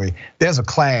wholeheartedly. There's a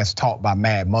class taught by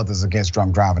MAD, Mothers Against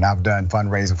Drunk Driving. I've done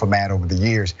fundraising for MAD over the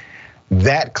years.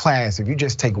 That class, if you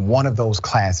just take one of those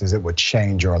classes, it would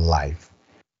change your life.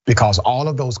 Because all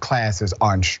of those classes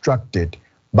are instructed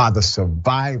by the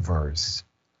survivors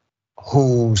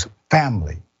whose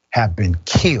family have been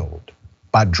killed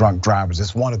by drunk drivers.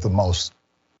 It's one of the most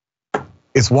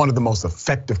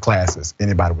effective classes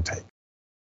anybody would take.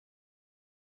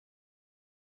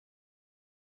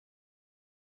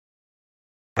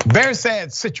 Very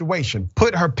sad situation.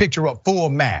 Put her picture up full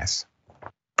mass.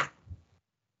 You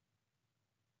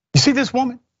see this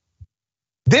woman?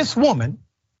 This woman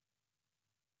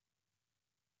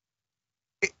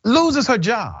loses her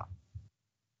job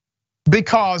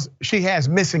because she has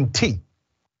missing teeth.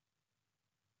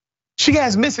 She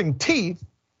has missing teeth,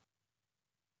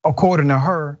 according to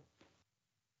her,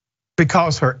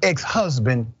 because her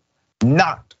ex-husband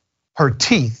knocked her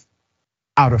teeth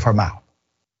out of her mouth.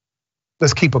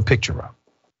 Let's keep a picture up.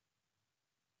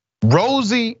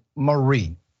 Rosie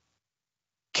Marie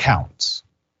Counts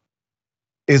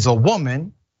is a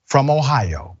woman from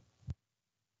Ohio.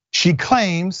 She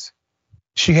claims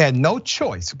she had no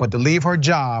choice but to leave her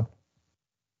job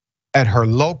at her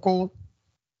local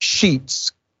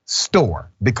sheets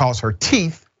store because her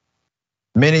teeth,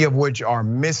 many of which are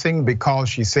missing because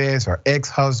she says her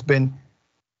ex-husband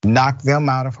knocked them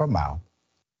out of her mouth,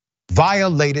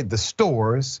 violated the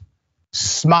store's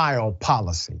smile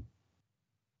policy.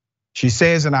 She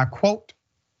says, and I quote,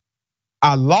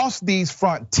 "I lost these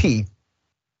front teeth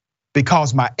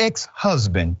because my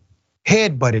ex-husband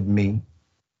headbutted me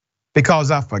because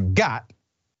I forgot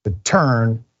to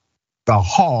turn the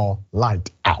hall light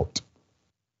out."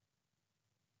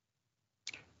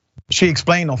 She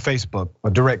explained on Facebook,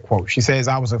 a direct quote. She says,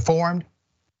 "I was informed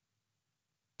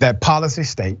that policy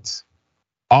states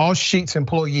all Sheetz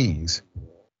employees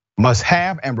must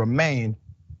have and remain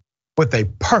with a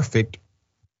perfect,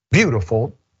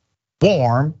 beautiful,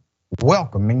 warm,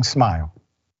 welcoming smile."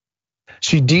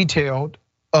 She detailed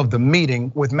of the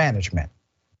meeting with management.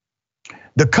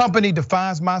 "The company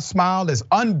defines my smile as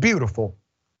unbeautiful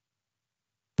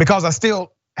because I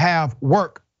still have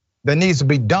work that needs to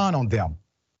be done on them."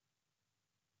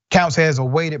 Counts has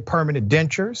awaited permanent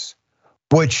dentures,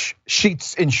 which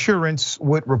Sheetz insurance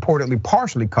would reportedly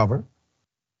partially cover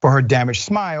for her damaged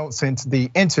smile since the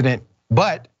incident,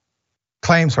 but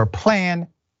claims her plan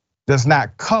does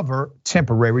not cover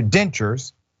temporary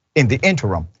dentures in the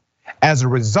interim. As a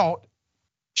result,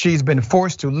 she's been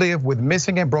forced to live with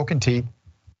missing and broken teeth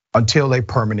until a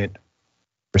permanent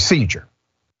procedure.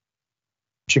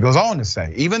 She goes on to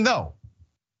say, "Even though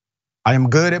I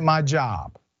am good at my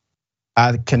job,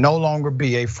 I can no longer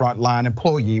be a frontline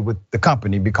employee with the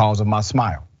company because of my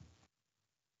smile."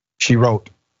 She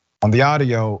wrote, on the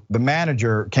audio, the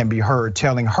manager can be heard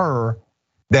telling her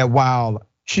that while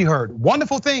she heard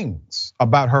wonderful things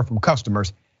about her from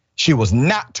customers, she was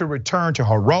not to return to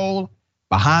her role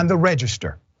behind the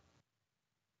register.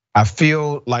 "I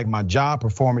feel like my job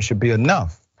performance should be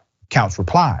enough," Counts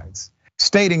replies,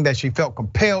 stating that she felt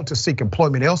compelled to seek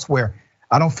employment elsewhere.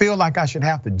 "I don't feel like I should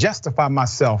have to justify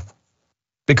myself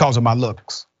because of my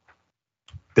looks."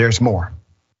 There's more.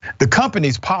 The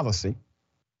company's policy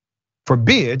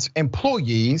forbids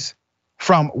employees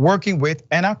from working with,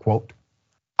 and I quote,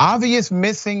 "obvious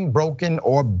missing, broken,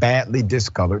 or badly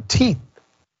discolored teeth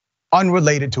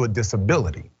unrelated to a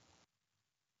disability."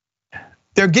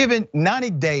 They're given 90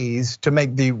 days to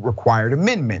make the required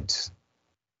amendments.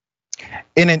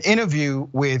 In an interview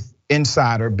with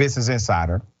Business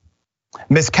Insider,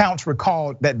 Ms. Counts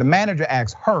recalled that the manager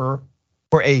asked her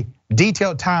for a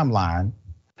detailed timeline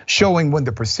showing when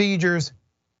the procedures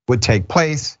would take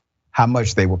place, how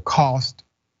much they would cost.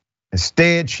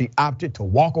 Instead, she opted to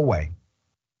walk away.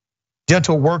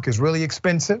 Dental work is really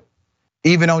expensive,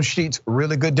 even on Sheet's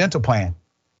really good dental plan.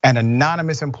 An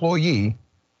anonymous employee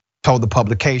told the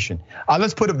publication.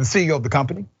 Let's put up the CEO of the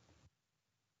company.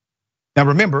 Now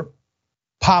remember,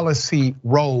 policy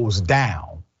rolls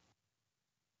down.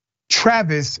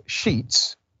 Travis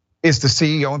Sheetz is the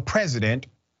CEO and president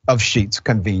of Sheetz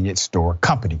Convenience Store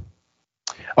Company.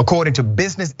 According to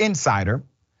Business Insider,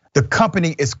 the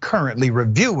company is currently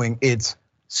reviewing its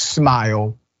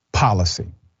smile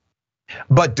policy,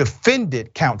 but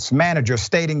defended Counts' manager,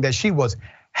 stating that she was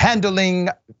handling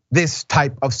this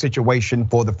type of situation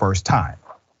for the first time.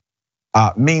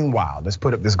 Meanwhile, let's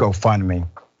put up this GoFundMe.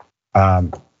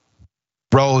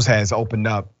 Rose has opened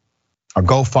up a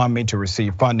GoFundMe to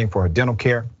receive funding for her dental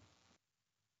care.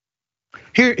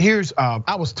 Here's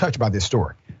I was touched by this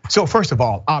story. So first of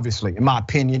all, obviously, in my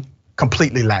opinion,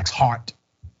 completely lacks heart.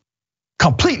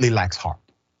 Completely lacks heart.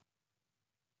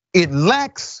 It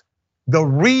lacks the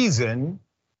reason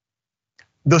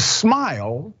the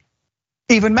smile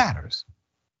even matters.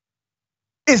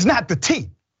 It's not the teeth.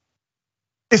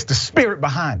 It's the spirit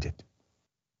behind it.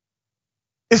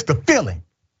 It's the feeling.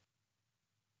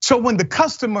 So when the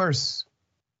customers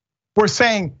were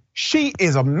saying, she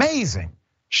is amazing,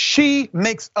 she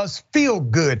makes us feel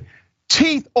good,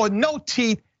 teeth or no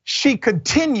teeth, she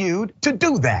continued to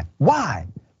do that. Why?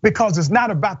 Because it's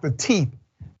not about the teeth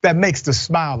that makes the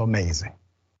smile amazing.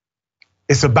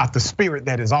 It's about the spirit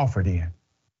that is offered in.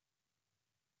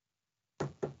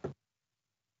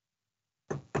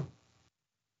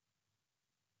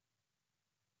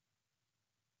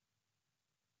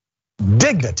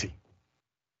 Dignity.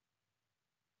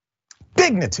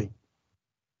 Dignity.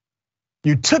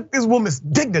 You took this woman's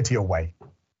dignity away.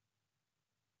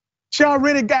 She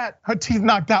already got her teeth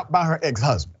knocked out by her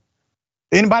ex-husband.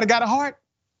 Anybody got a heart?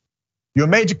 You're a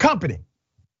major company.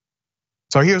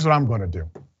 So here's what I'm gonna do.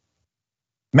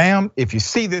 Ma'am, if you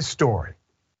see this story,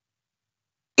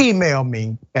 email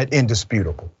me at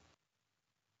Indisputable.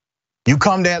 You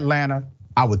come to Atlanta,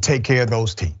 I will take care of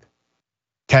those teeth,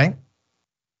 okay?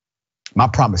 My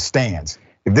promise stands.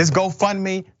 If this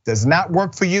GoFundMe does not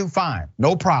work for you, fine,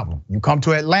 no problem. You come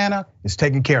to Atlanta, it's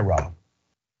taken care of,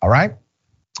 all right?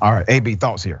 All right, AB,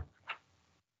 thoughts here.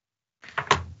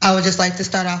 I would just like to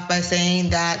start off by saying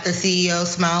that the CEO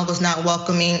smile was not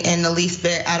welcoming in the least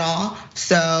bit at all.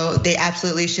 So they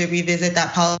absolutely should revisit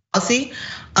that policy.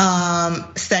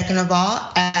 Second of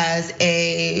all, as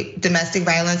a domestic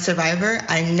violence survivor,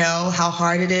 I know how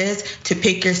hard it is to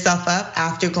pick yourself up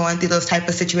after going through those type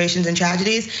of situations and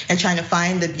tragedies and trying to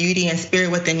find the beauty and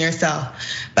spirit within yourself.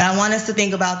 But I want us to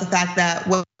think about the fact that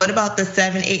what about the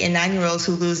 7, 8, and 9-year-olds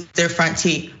who lose their front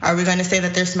teeth? Are we gonna say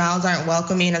that their smiles aren't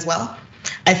welcoming as well?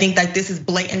 I think that this is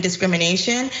blatant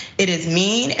discrimination. It is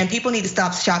mean, and people need to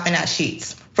stop shopping at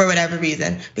Sheetz for whatever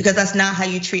reason, because that's not how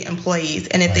you treat employees.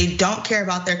 And if they don't care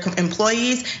about their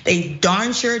employees, they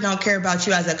darn sure don't care about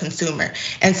you as a consumer.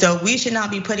 And so we should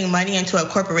not be putting money into a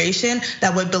corporation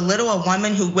that would belittle a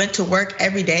woman who went to work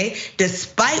every day,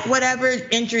 despite whatever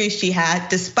injuries she had,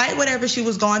 despite whatever she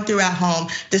was going through at home,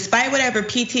 despite whatever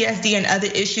PTSD and other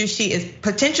issues she is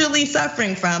potentially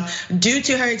suffering from due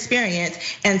to her experience,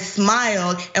 and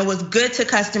smiled and was good to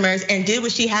customers and did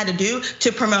what she had to do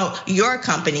to promote your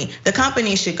company. The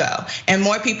company should go, and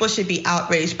more people should be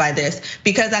outraged by this,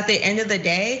 because at the end of the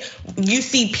day, you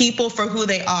see people for who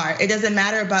they are. It doesn't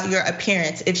matter about your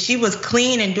appearance. If she was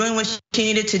clean and doing what she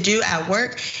needed to do at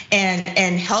work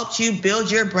and helped you build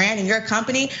your brand and your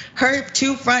company, her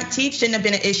 2 front teeth shouldn't have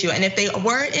been an issue. And if they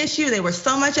were an issue, they were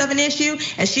so much of an issue,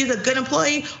 and she's a good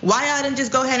employee, why not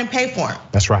just go ahead and pay for them?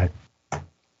 That's right.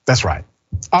 That's right.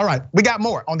 All right, we got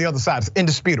more on the other side. It's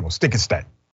Indisputable. Stick and stay.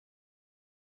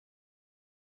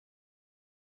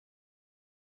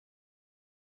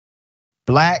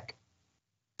 Black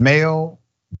male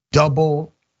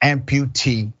double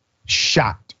amputee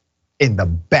shot in the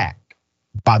back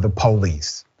by the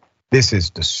police. This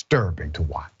is disturbing to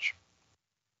watch.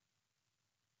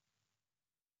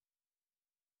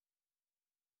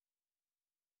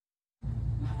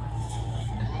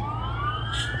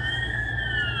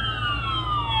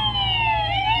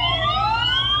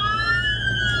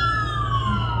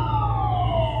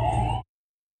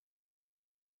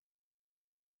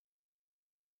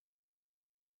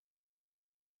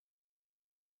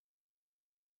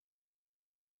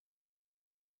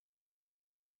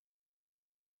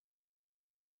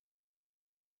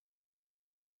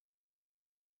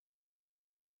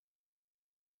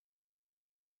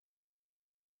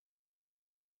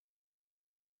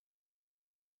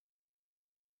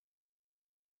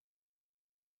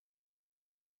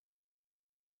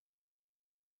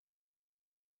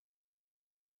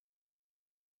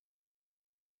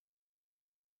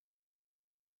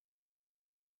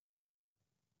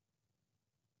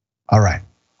 All right,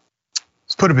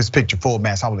 let's put up his picture full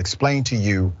mass. I will explain to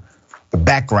you the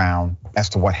background as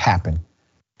to what happened.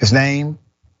 His name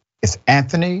is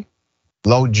Anthony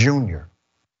Lowe Jr.,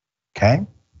 okay?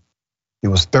 He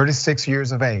was 36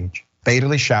 years of age,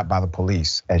 fatally shot by the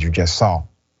police, as you just saw.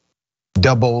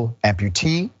 Double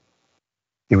amputee,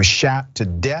 he was shot to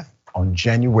death on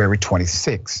January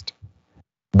 26th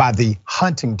by the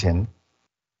Huntington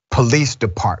Police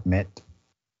Department.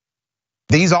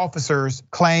 These officers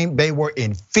claimed they were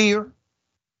in fear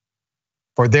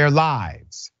for their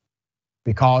lives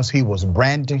because he was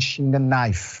brandishing a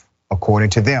knife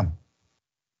according to them.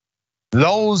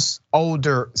 Lowe's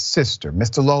older sister,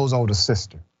 Mr. Lowe's older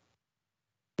sister,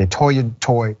 Latoya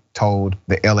Toy, told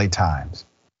the LA Times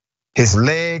his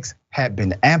legs had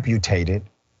been amputated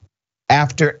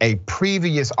after a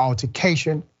previous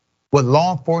altercation with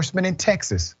law enforcement in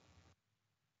Texas.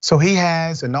 So he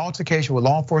has an altercation with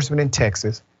law enforcement in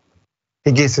Texas.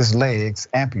 He gets his legs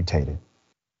amputated.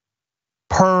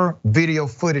 Per video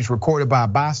footage recorded by a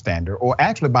bystander, or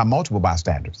actually by multiple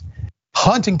bystanders,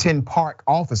 Huntington Park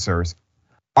officers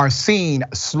are seen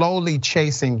slowly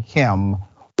chasing him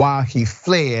while he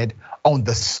fled on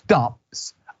the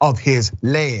stumps of his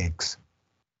legs.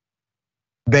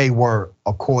 They were,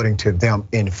 according to them,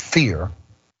 in fear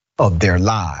of their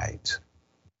lives.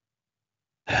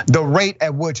 The rate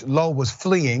at which Lowe was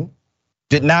fleeing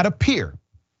did not appear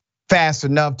fast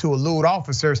enough to elude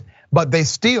officers, but they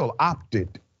still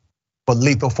opted for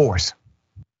lethal force.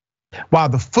 While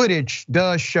the footage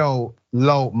does show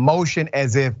Lowe motion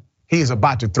as if he's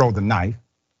about to throw the knife,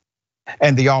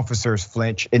 and the officers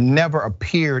flinch, it never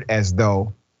appeared as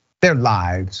though their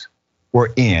lives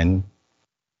were in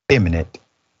imminent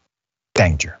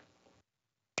danger.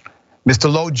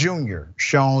 Mr. Lowe Jr.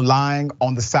 shown lying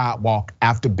on the sidewalk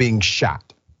after being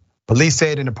shot. Police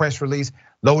said in a press release,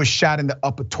 Lowe was shot in the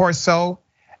upper torso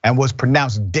and was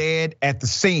pronounced dead at the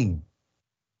scene.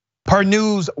 Per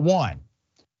News 1,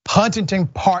 Huntington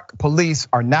Park police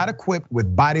are not equipped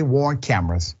with body-worn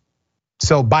cameras,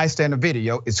 so bystander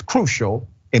video is crucial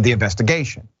in the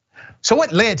investigation. So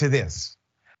what led to this?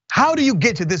 How do you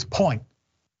get to this point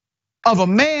of a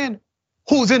man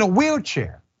who's in a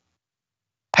wheelchair,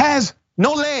 has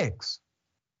no legs,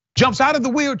 jumps out of the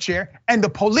wheelchair, and the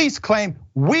police claim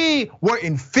we were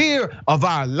in fear of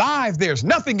our lives. There's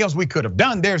nothing else we could have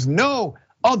done. There's no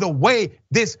other way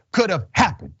this could have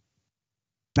happened.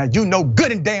 Now you know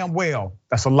good and damn well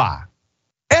that's a lie.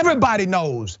 Everybody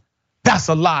knows that's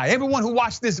a lie. Everyone who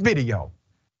watched this video,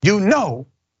 you know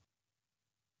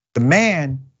the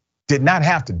man did not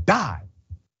have to die.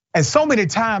 And so many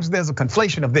times there's a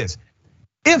conflation of this.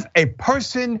 If a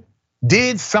person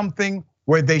did something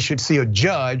where they should see a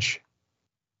judge,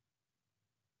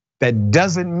 that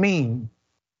doesn't mean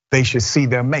they should see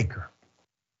their maker.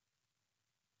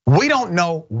 We don't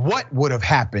know what would have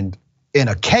happened in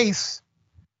a case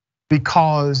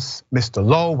because Mr.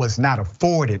 Lowe was not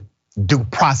afforded due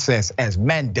process as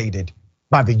mandated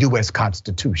by the US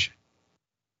Constitution.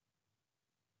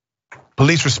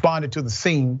 Police responded to the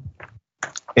scene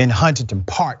in Huntington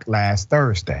Park last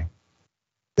Thursday.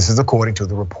 This is according to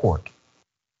the report.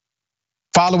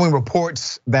 Following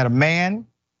reports that a man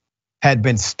had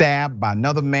been stabbed by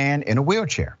another man in a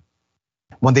wheelchair.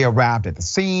 When they arrived at the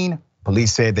scene,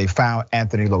 police said they found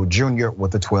Anthony Lowe Jr.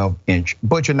 with a 12-inch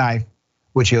butcher knife,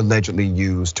 which he allegedly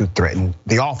used to threaten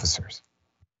the officers.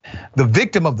 The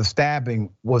victim of the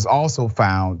stabbing was also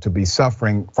found to be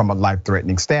suffering from a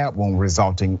life-threatening stab wound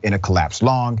resulting in a collapsed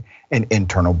lung and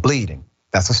internal bleeding.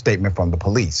 That's a statement from the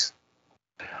police.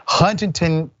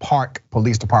 Huntington Park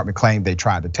Police Department claimed they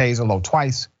tried to taser Lowe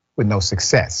twice with no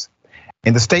success.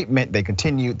 In the statement,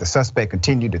 the suspect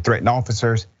continued to threaten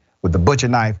officers with the butcher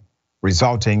knife,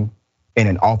 resulting in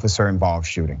an officer-involved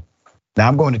shooting. Now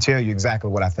I'm going to tell you exactly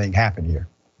what I think happened here.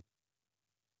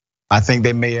 I think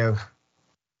they may have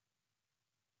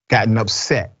gotten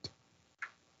upset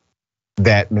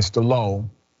that Mr. Lowe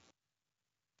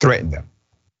threatened them.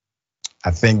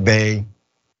 I think they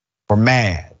were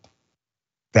mad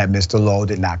that Mr. Lowe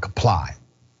did not comply.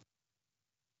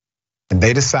 And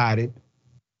they decided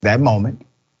that moment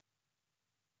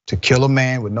to kill a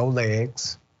man with no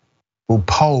legs who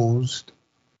posed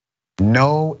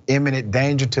no imminent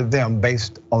danger to them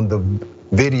based on the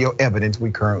video evidence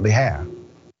we currently have.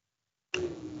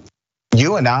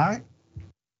 You and I,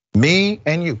 me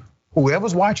and you,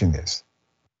 whoever's watching this,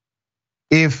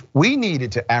 if we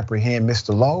needed to apprehend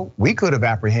Mr. Lowe, we could have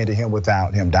apprehended him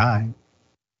without him dying.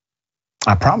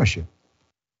 I promise you.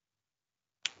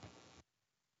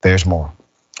 There's more.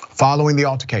 Following the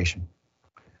altercation,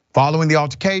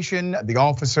 the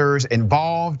officers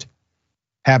involved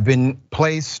have been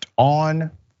placed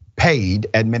on paid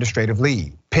administrative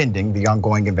leave, pending the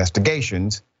ongoing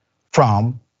investigations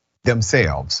from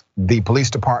themselves, the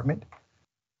police department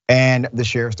and the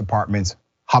sheriff's department's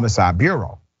homicide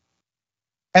bureau,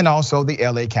 and also the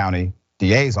LA County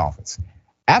DA's office.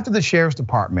 After the sheriff's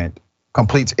department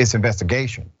completes its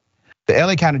investigation, the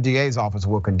LA County DA's office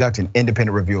will conduct an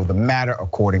independent review of the matter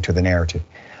according to the narrative.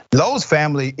 Lowe's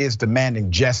family is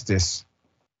demanding justice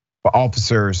for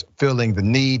officers feeling the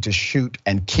need to shoot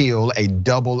and kill a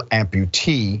double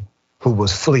amputee who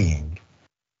was fleeing.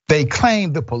 They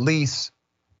claim the police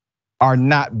are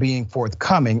not being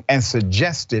forthcoming and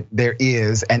suggested there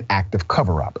is an active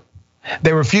cover-up.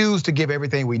 They refuse to give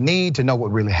everything we need to know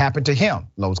what really happened to him,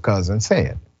 Lowe's cousin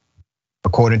said,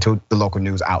 according to the local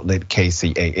news outlet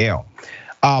KCAL.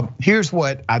 Here's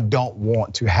what I don't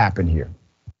want to happen here.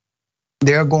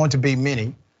 There are going to be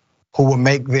many who will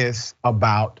make this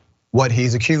about what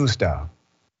he's accused of.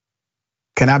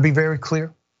 Can I be very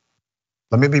clear?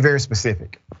 Let me be very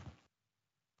specific.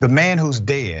 The man who's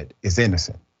dead is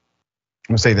innocent.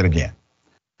 I'm gonna say that again.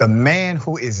 The man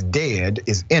who is dead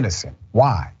is innocent.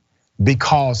 Why?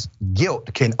 Because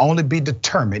guilt can only be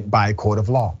determined by a court of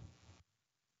law.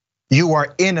 You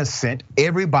are innocent.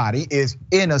 Everybody is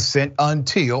innocent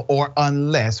until or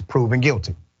unless proven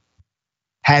guilty.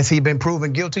 Has he been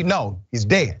proven guilty? No, he's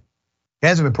dead. He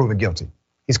hasn't been proven guilty.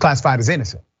 He's classified as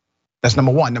innocent. That's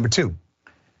number one. Number two,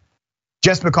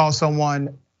 just because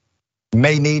someone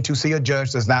may need to see a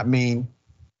judge does not mean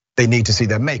they need to see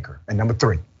their maker. And number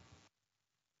three,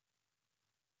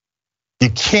 you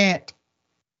can't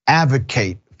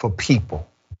advocate for people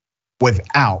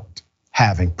without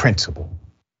having principle.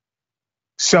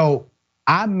 So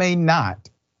I may not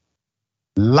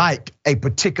like a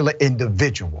particular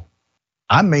individual.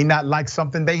 I may not like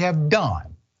something they have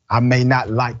done. I may not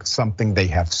like something they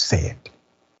have said.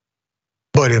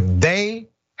 But if they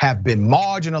have been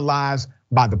marginalized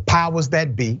by the powers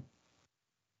that be,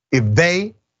 if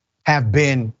they have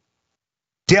been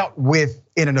dealt with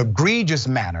in an egregious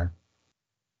manner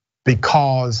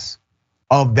because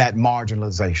of that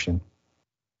marginalization,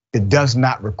 it does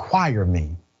not require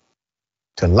me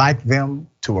to like them,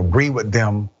 to agree with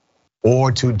them,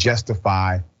 or to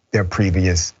justify their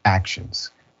previous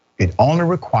actions. It only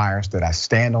requires that I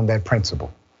stand on that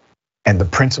principle. And the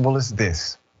principle is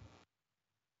this: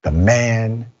 the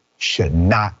man should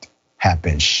not have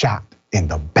been shot in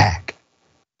the back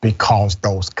because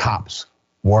those cops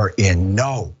were in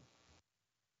no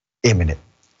imminent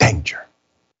danger.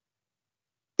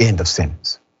 End of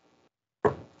sentence.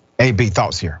 AB,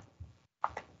 thoughts here?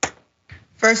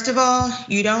 First of all,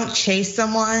 you don't chase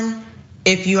someone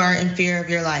if you are in fear of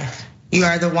your life. You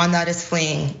are the one that is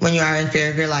fleeing when you are in fear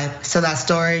of your life. So that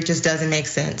story just doesn't make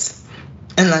sense.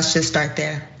 And let's just start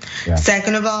there. Yeah.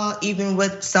 Second of all, even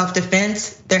with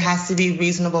self-defense, there has to be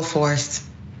reasonable force.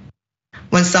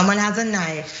 When someone has a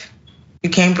knife, you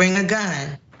can't bring a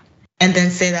gun and then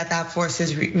say that that force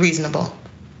is reasonable.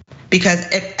 Because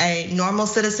if a normal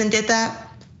citizen did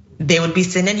that, they would be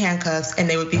sitting in handcuffs and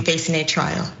they would be facing a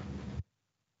trial.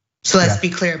 So let's be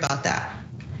clear about that.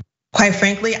 Quite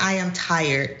frankly, I am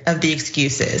tired of the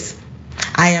excuses.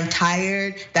 I am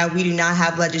tired that we do not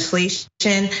have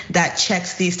legislation that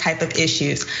checks these type of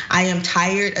issues. I am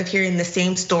tired of hearing the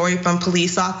same story from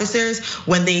police officers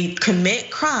when they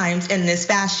commit crimes in this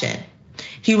fashion.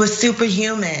 He was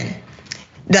superhuman.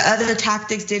 The other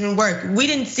tactics didn't work. We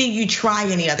didn't see you try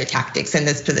any other tactics in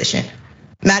this position.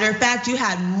 Matter of fact, you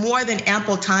had more than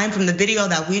ample time from the video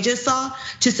that we just saw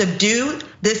to subdue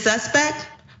this suspect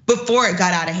before it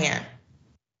got out of hand.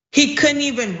 He couldn't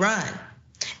even run.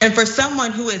 And for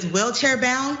someone who is wheelchair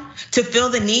bound to feel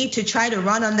the need to try to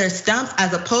run on their stumps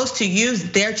as opposed to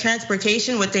use their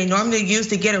transportation, what they normally use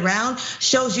to get around,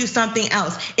 shows you something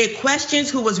else. It questions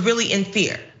who was really in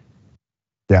fear.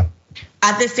 Yeah.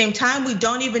 At the same time, we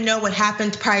don't even know what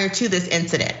happened prior to this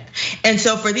incident. And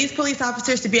so for these police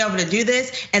officers to be able to do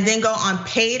this and then go on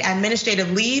paid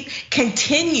administrative leave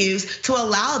continues to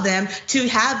allow them to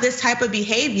have this type of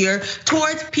behavior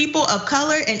towards people of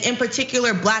color and in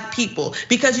particular Black people,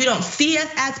 because you don't see us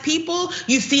as people,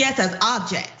 you see us as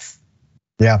objects.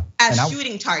 Yeah. As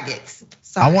shooting targets.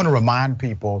 Sorry. I want to remind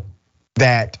people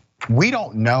that we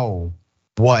don't know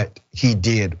what he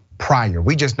did prior.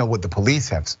 We just know what the police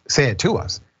have said to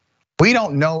us. We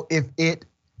don't know if it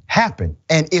happened.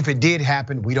 And if it did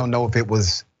happen, we don't know if it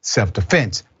was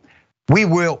self-defense.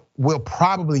 We'll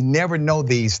probably never know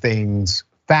these things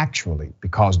factually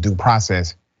because due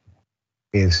process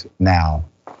is now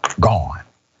gone.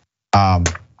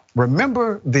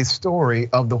 Remember the story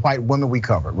of the white woman we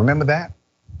covered? Remember that?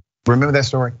 Remember that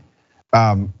story?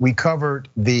 We covered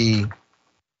the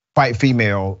white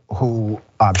female who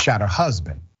shot her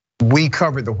husband. We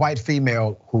covered the white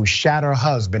female who shot her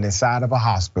husband inside of a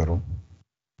hospital.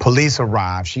 Police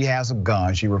arrive, she has a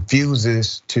gun, she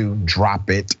refuses to drop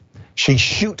it. She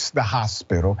shoots the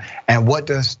hospital, and what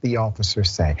does the officer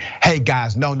say? Hey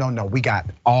guys, no, we got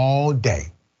all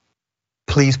day.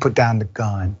 Please put down the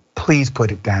gun, please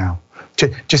put it down.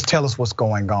 Just tell us what's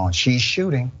going on. She's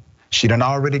shooting, she done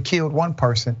already killed one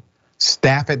person.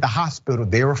 Staff at the hospital,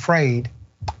 they're afraid.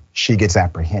 She gets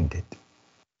apprehended.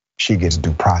 She gets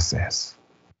due process.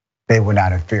 They were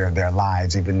not in fear of their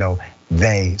lives, even though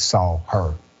they saw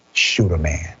her shoot a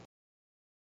man.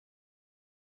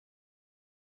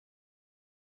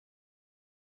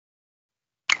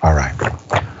 All right.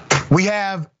 We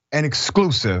have an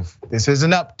exclusive. This is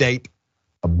an update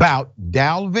about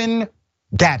Dalvin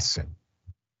Gatson.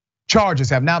 Charges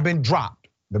have now been dropped.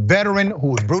 The veteran who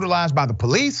was brutalized by the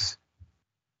police,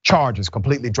 charges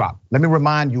completely dropped. Let me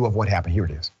remind you of what happened. Here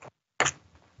it is.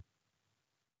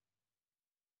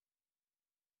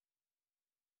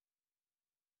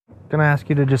 Gonna ask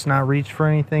you to just not reach for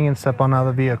anything and step on out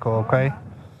of the vehicle, okay?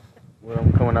 What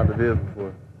I'm coming out the vehicle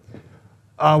for?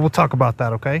 We'll talk about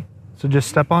that, okay? So just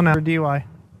step on out for DUI.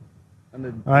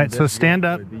 All right, so stand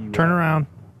up, turn around,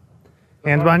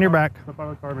 hands behind your back. Step out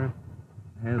of the car, man.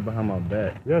 Hands behind my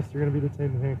back. Yes, you're gonna be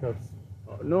detained in handcuffs.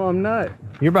 No, I'm not.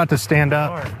 You're about to stand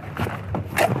up.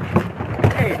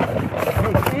 Hey,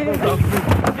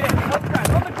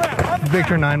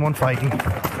 Victor 9-1 fighting.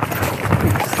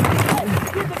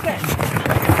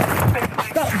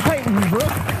 stop fighting me, bro.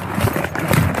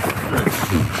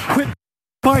 Quit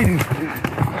fighting.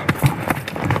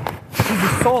 He's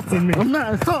assaulting me. I'm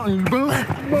not assaulting you, bro.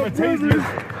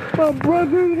 My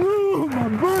brother. Oh, my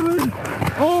brother.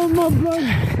 Oh, my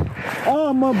brother.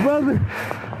 Oh, my brother.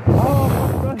 Oh,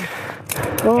 my brother.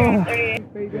 Oh.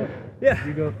 Yeah.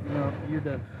 You go. No, you're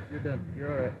done. You're done.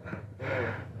 You're all right.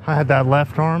 I had that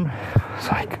left arm. It's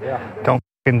like, don't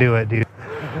fucking do it, dude.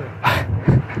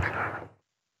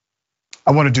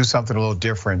 I want to do something a little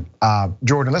different.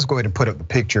 Jordan, let's go ahead and put up the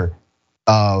picture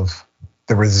of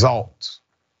the results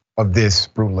of this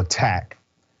brutal attack.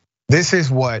 This is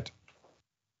what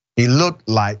he looked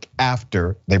like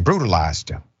after they brutalized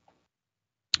him.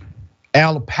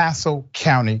 El Paso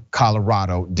County,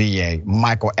 Colorado DA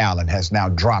Michael Allen has now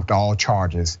dropped all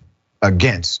charges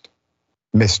against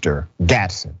Mr.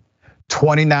 Gatson,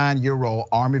 29-year-old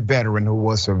Army veteran who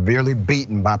was severely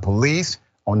beaten by police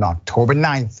on October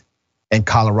 9th in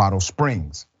Colorado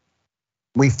Springs.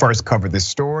 We first covered this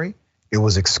story. It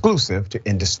was exclusive to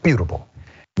Indisputable.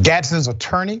 Gadson's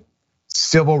attorney,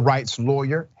 civil rights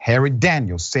lawyer Harry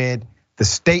Daniels, said the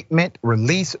statement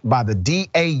released by the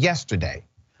DA yesterday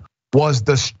was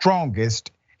the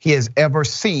strongest he has ever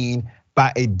seen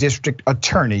by a district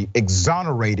attorney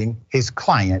exonerating his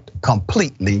client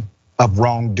completely of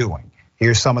wrongdoing.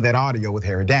 Here's some of that audio with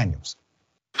Harry Daniels.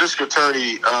 District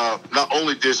attorney not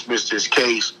only dismissed his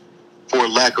case for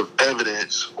lack of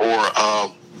evidence or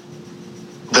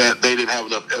that they didn't have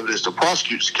enough evidence to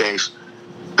prosecute this case.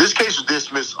 This case was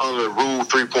dismissed under Rule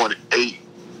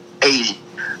 3.880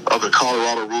 of the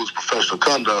Colorado Rules of Professional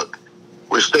Conduct,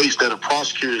 which states that a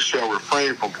prosecutor shall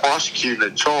refrain from prosecuting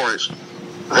a charge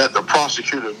that the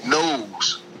prosecutor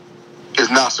knows is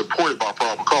not supported by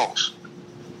probable cause.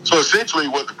 So essentially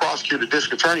what the prosecutor,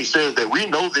 district attorney says that we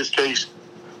know this case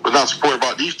was not supported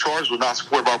by, these charges were not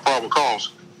supported by probable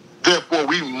cause. Therefore,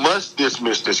 we must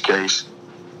dismiss this case,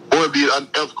 or it'd be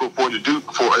unethical for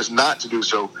us not to do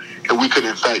so, and we could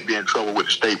in fact be in trouble with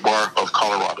the State Bar of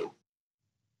Colorado.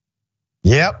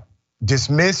 Yep,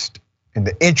 dismissed in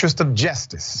the interest of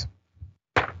justice.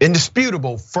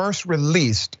 Indisputable first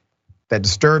released that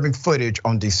disturbing footage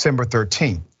on December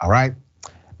 13th, all right?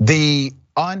 The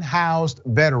unhoused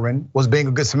veteran was being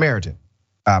a good Samaritan.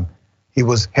 He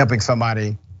was helping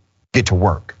somebody get to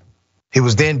work. He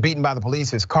was then beaten by the police.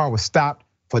 His car was stopped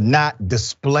for not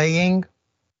displaying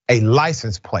a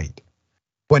license plate.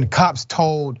 When cops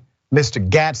told Mr.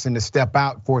 Gatson to step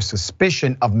out for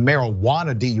suspicion of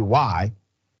marijuana DUI,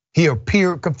 he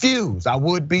appeared confused. I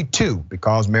would be too,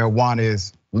 because marijuana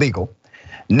is legal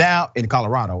now in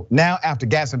Colorado. Now, after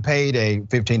Gatson paid a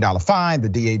 $15 fine, the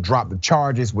DA dropped the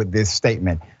charges with this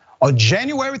statement. On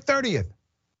January 30th,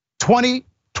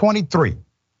 2023,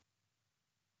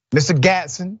 Mr.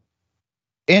 Gatson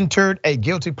entered a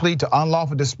guilty plea to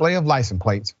unlawful display of license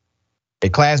plates, a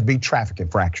Class B traffic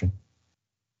infraction.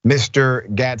 Mr.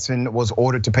 Gatson was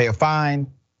ordered to pay a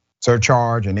fine,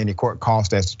 surcharge, and any court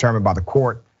cost as determined by the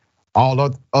court. All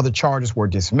other charges were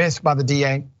dismissed by the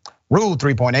DA. Rule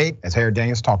 3.8, as Harry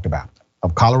Daniels talked about,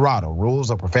 of Colorado Rules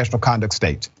of Professional Conduct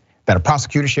states that a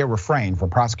prosecutor shall refrain from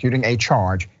prosecuting a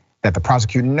charge that the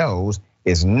prosecutor knows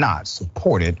is not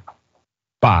supported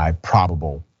by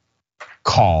probable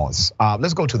cause.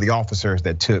 Let's go to the officers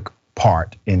that took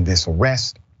part in this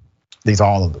arrest. These are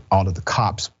all of the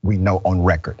cops we know on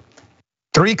record.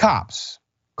 3 cops,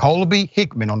 Colby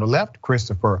Hickman on the left,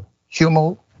 Christopher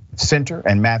Hummel center,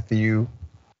 and Matthew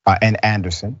and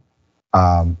Anderson.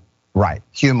 Right,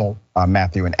 Hummel,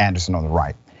 Matthew, and Anderson on the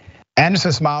right.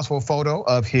 Anderson smiles for a photo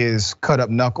of his cut up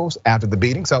knuckles after the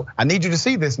beating. So I need you to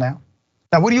see this now.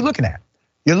 Now, what are you looking at?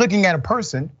 You're looking at a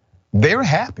person they're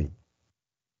happy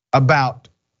about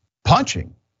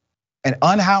punching an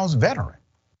unhoused veteran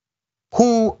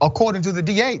who, according to the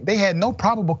DA, they had no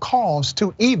probable cause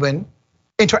to even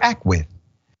interact with.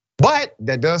 But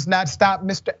that does not stop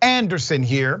Mr. Anderson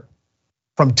here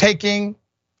from taking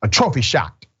a trophy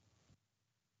shot.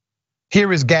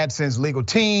 Here is Gadsden's legal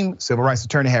team, civil rights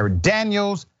attorney Harry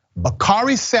Daniels,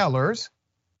 Bakari Sellers,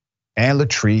 and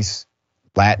Latrice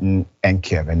Latin and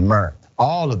Kevin Murr.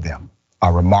 All of them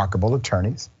are remarkable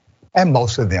attorneys, and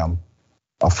most of them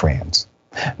are friends.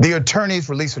 The attorneys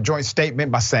released a joint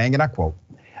statement by saying, and I quote,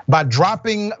 "By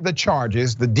dropping the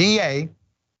charges, the DA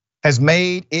has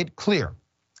made it clear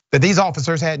that these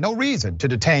officers had no reason to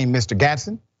detain Mr.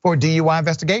 Gadsden for a DUI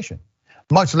investigation,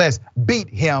 much less beat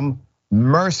him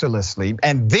mercilessly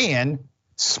and then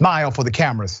smile for the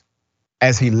cameras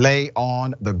as he lay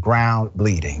on the ground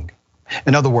bleeding."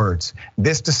 In other words,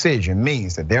 this decision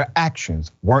means that their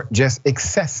actions weren't just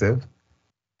excessive,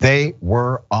 they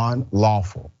were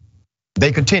unlawful.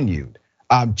 They continued.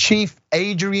 Chief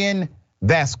Adrian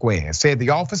Vasquez said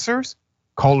the officers,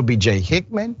 Colby J.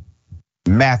 Hickman,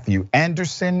 Matthew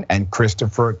Anderson, and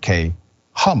Christopher K.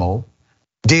 Hummel,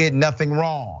 did nothing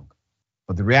wrong.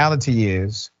 But the reality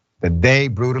is that they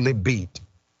brutally beat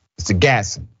Mr.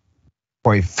 Gadsden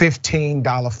for a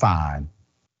 $15 fine,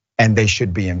 and they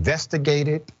should be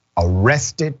investigated,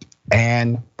 arrested,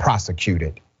 and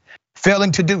prosecuted.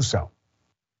 Failing to do so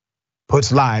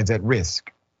puts lives at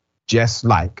risk, just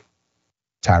like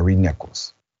Tyree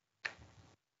Nichols.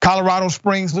 Colorado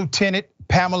Springs Lieutenant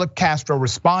Pamela Castro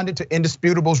responded to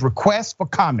Indisputable's request for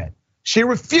comment. She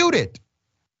refuted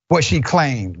what she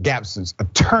claimed Gadsden's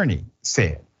attorney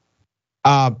said,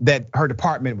 that her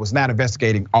department was not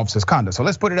investigating officers' conduct. So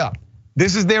let's put it up.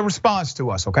 This is their response to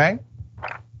us, okay?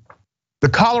 The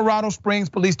Colorado Springs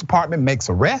Police Department makes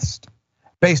arrest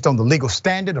based on the legal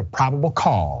standard of probable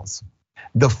cause.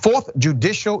 The 4th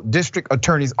Judicial District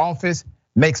Attorney's Office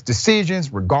makes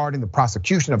decisions regarding the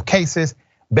prosecution of cases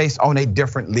based on a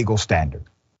different legal standard.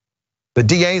 The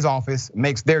DA's office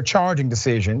makes their charging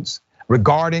decisions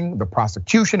regarding the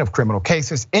prosecution of criminal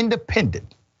cases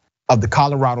independent of the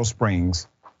Colorado Springs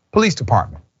Police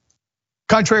Department.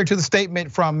 Contrary to the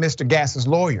statement from Mr. Gass's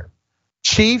lawyer,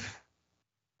 Chief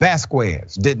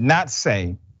Vasquez did not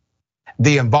say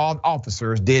the involved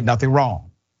officers did nothing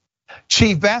wrong.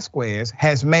 Chief Vasquez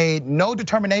has made no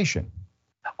determination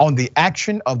on the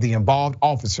action of the involved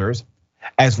officers.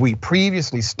 As we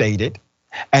previously stated,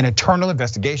 an internal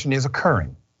investigation is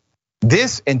occurring.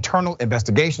 This internal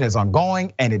investigation is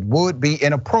ongoing, and it would be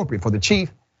inappropriate for the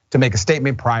chief to make a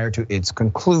statement prior to its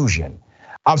conclusion.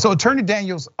 So Attorney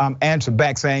Daniels answered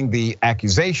back saying the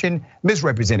accusation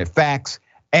misrepresented facts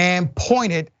and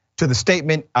pointed to the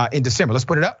statement in December. Let's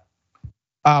put it up.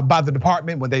 By the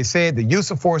department when they said the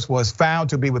use of force was found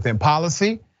to be within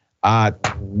policy.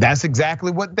 That's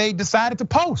exactly what they decided to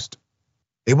post.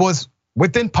 It was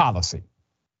within policy.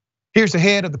 Here's the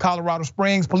head of the Colorado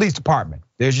Springs Police Department.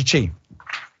 There's your chief.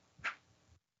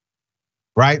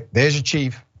 Right, there's your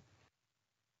chief.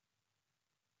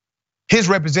 His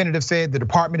representative said the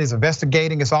department is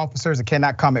investigating its officers and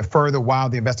cannot comment further while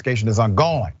the investigation is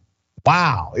ongoing.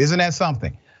 Wow, isn't that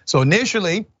something? So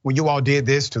initially, when you all did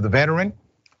this to the veteran,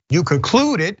 you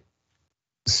concluded,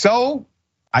 so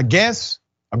I guess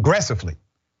aggressively.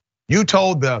 You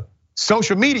told the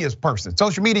social media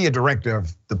director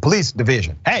of the police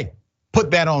division, hey,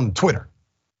 put that on Twitter.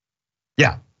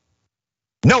 Yeah,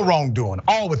 no wrongdoing,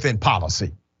 all within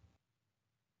policy.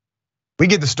 We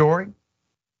get the story,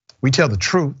 we tell the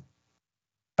truth,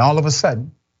 and all of a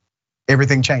sudden,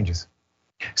 everything changes.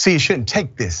 See, it shouldn't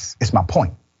take this, is my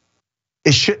point.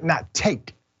 It should not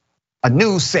take a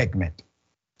news segment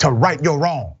to right your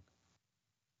wrong.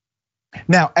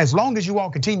 Now, as long as you all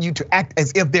continue to act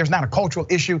as if there's not a cultural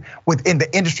issue within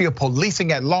the industry of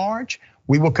policing at large,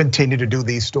 we will continue to do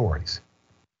these stories.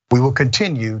 We will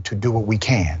continue to do what we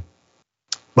can.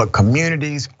 But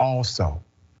communities also,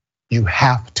 you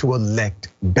have to elect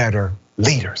better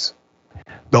leaders.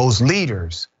 Those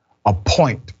leaders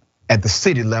appoint at the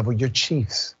city level your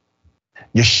chiefs.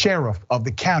 Your sheriff of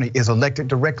the county is elected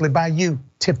directly by you,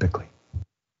 typically.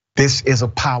 This is a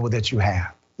power that you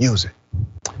have. Use it.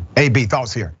 AB,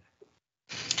 thoughts here?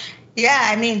 Yeah,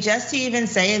 I mean, just to even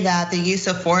say that the use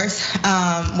of force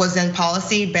was in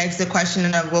policy begs the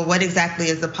question of, well, what exactly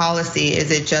is the policy? Is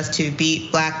it just to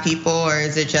beat Black people, or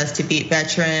is it just to beat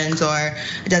veterans, or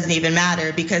it doesn't even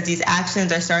matter? Because these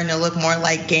actions are starting to look more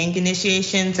like gang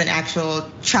initiations and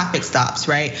actual traffic stops,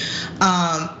 right?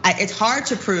 It's hard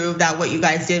to prove that what you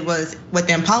guys did was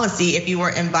within policy if you were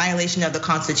in violation of the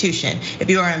Constitution, if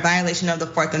you were in violation of the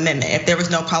 4th Amendment, if there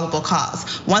was no probable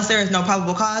cause. Once there is no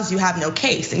probable cause, you have no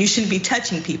case, and you shouldn't be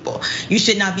touching people. You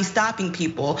should not be stopping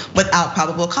people without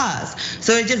probable cause.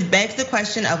 So it just begs the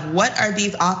question of, what are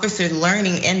these officers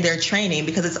learning in their training?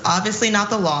 Because it's obviously not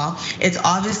the law. It's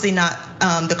obviously not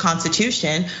the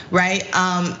Constitution, right?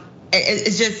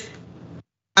 It's just,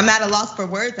 I'm at a loss for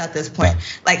words at this point,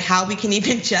 like how we can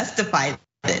even justify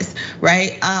this,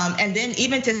 right? And then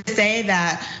even to say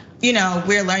that,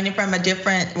 we're learning from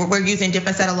we're using a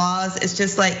different set of laws. It's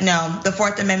just like, no, the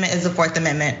 4th Amendment is the 4th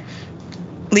Amendment.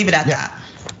 Leave it at that.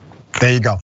 There you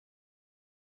go.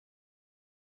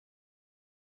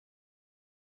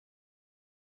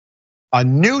 A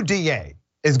new DA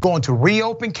is going to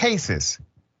reopen cases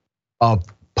of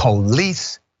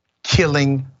police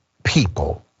killing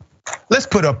people. Let's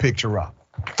put a picture up.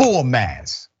 Full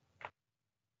mass.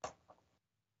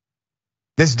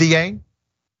 This DA,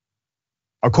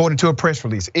 according to a press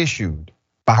release issued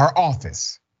by her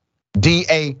office,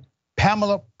 DA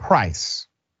Pamela Price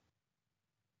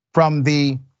from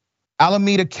the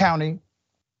Alameda County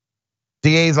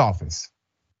DA's office,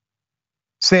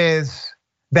 says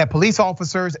that police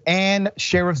officers and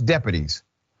sheriff's deputies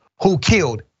who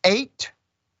killed 8,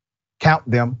 count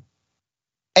them,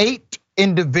 8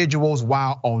 individuals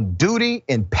while on duty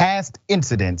in past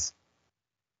incidents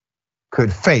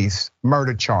could face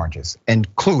murder charges,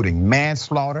 including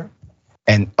manslaughter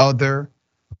and other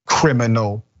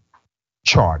criminal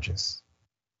charges.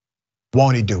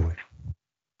 Won't he do it?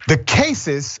 The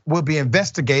cases will be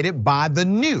investigated by the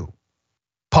new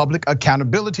Public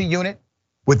Accountability Unit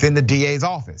within the DA's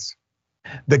office.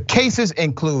 The cases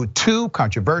include 2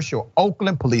 controversial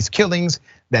Oakland police killings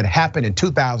that happened in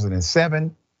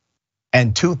 2007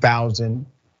 and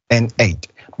 2008.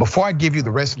 Before I give you the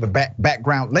rest of the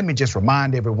background, let me just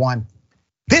remind everyone,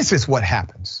 this is what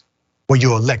happens when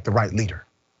you elect the right leader.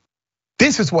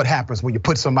 This is what happens when you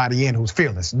put somebody in who's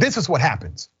fearless. This is what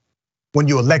happens when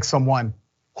you elect someone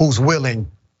who's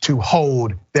willing to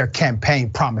hold their campaign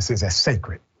promises as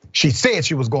sacred. She said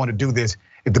she was going to do this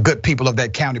if the good people of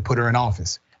that county put her in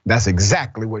office. That's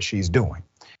exactly what she's doing.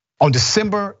 On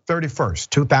December 31st,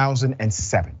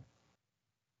 2007,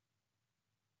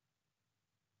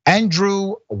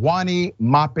 Andrew Wani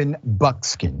Maupin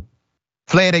Buckskin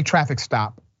fled a traffic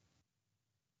stop,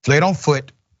 fled on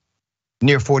foot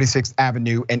near 46th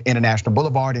Avenue and International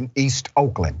Boulevard in East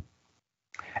Oakland.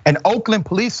 An Oakland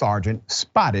police sergeant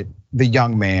spotted the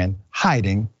young man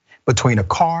hiding between a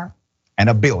car and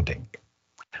a building.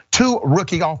 2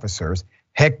 rookie officers,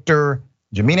 Hector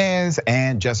Jimenez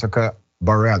and Jessica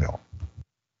Barrello,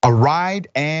 arrived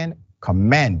and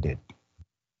commanded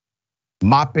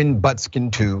Maupin Buckskin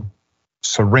to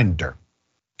surrender.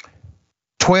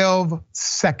 12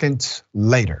 seconds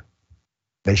later,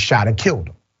 they shot and killed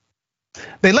him.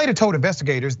 They later told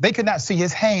investigators they could not see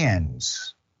his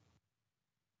hands.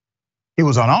 He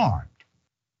was unarmed.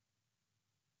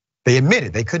 They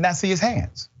admitted they could not see his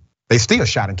hands. They still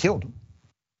shot and killed him.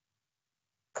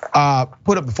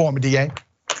 Put up the former DA.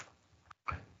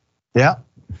 Yeah.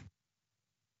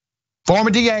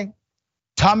 Former DA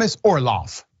Thomas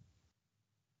Orloff.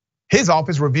 His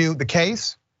office reviewed the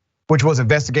case, which was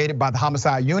investigated by the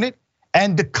homicide unit,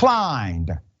 and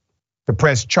declined to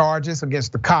press charges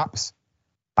against the cops.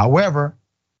 However,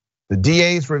 the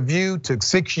DA's review took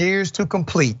 6 years to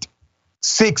complete.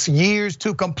 6 years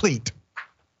to complete.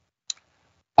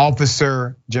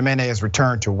 Officer Jimenez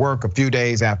returned to work a few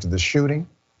days after the shooting.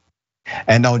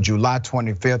 And on July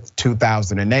 25th,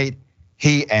 2008,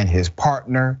 he and his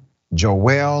partner,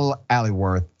 Joel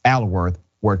Alworth,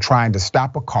 were trying to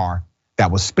stop a car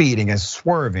that was speeding and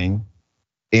swerving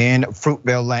in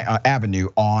Fruitvale Avenue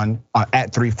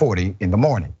at 3:40 in the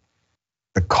morning.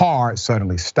 The car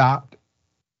suddenly stopped,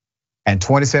 and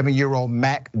 27-year-old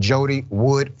Mac Jody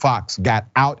Wood Fox got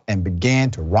out and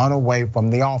began to run away from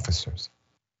the officers.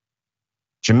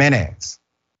 Jimenez,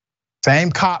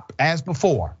 same cop as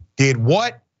before, did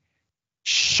what?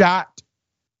 Shot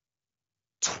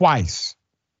twice.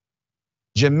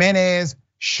 Jimenez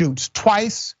shoots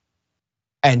twice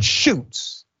and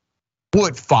shoots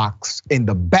Wood Fox in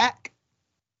the back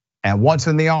and once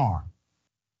in the arm.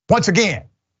 Once again,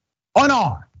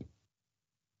 unarmed.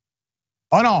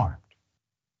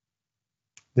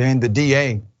 Then the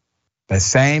DA, the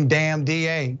same damn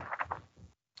DA,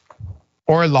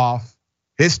 Orloff,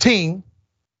 his team,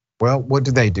 well, what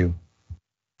did they do?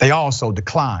 They also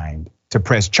declined to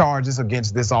press charges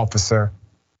against this officer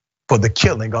for the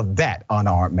killing of that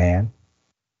unarmed man.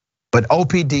 But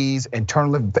OPD's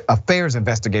internal affairs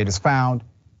investigators found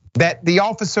that the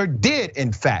officer did,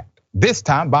 in fact, this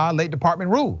time violate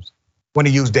department rules when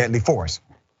he used deadly force.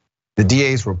 The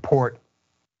DA's report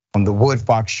on the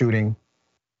Woodfox shooting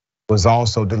was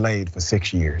also delayed for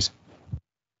 6 years.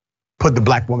 Put the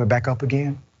black woman back up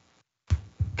again,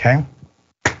 okay?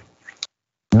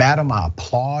 Madam, I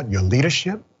applaud your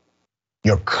leadership,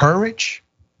 your courage,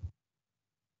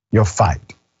 your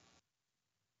fight.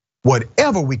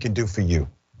 Whatever we can do for you,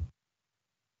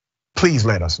 please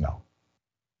let us know.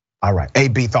 All right,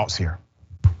 AB, thoughts here.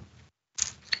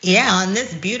 Yeah, on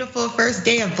this beautiful first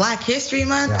day of Black History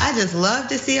Month, I just love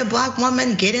to see a black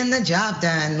woman getting the job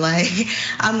done. Like,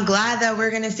 I'm glad that we're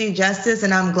gonna see justice,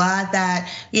 and I'm glad that,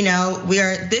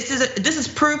 this is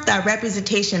proof that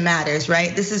representation matters,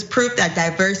 right? This is proof that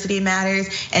diversity matters,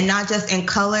 and not just in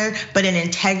color, but in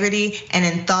integrity and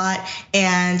in thought,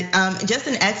 and just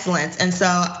in excellence. And so,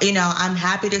 I'm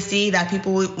happy to see that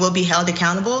people will be held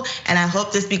accountable, and I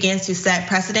hope this begins to set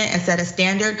precedent and set a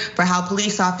standard for how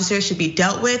police officers should be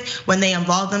dealt with when they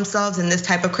involve themselves in this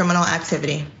type of criminal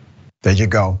activity. There you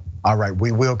go. All right,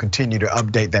 we will continue to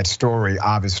update that story.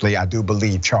 Obviously, I do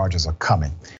believe charges are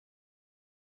coming.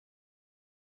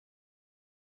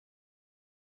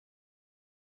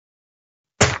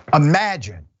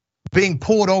 Imagine being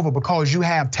pulled over because you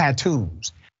have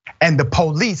tattoos and the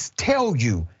police tell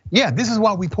you, yeah, this is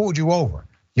why we pulled you over.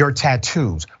 Your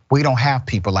tattoos. We don't have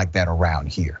people like that around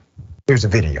here. Here's a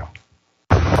video.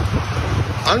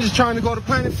 I'm just trying to go to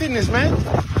Planet Fitness, man.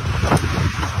 What?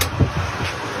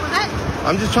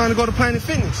 I'm just trying to go to Planet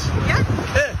Fitness. Yeah?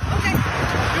 Yeah. Okay.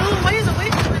 You're a little ways away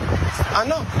from Planet Fitness. I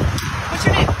know. What's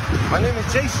your name? My name is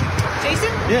Jason.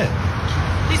 Jason? Yeah.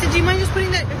 Jason, do you mind just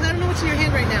putting that, because I don't know what's in your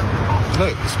hand right now.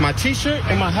 Look, it's my t-shirt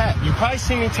and my hat. You probably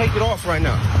see me take it off right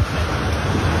now.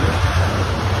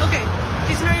 Okay.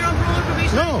 Jason, are you on parole or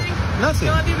probation or anything? Nothing.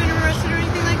 No, have you been arrested or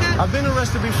anything like that? I've been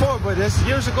arrested before, but it's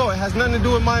years ago. It has nothing to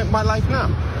do with my life now.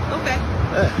 Okay.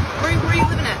 Yeah. Where are you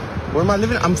living at? Where am I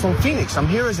living? I'm from Phoenix. I'm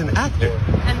here as an actor.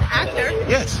 An actor?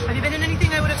 Yes. Have you been in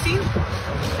anything I would have seen?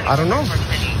 I don't know.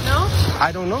 No?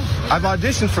 I don't know. I've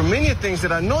auditioned for many things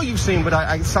that I know you've seen, but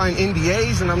I signed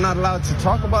NDAs and I'm not allowed to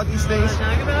talk about these things.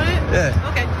 Talk about it?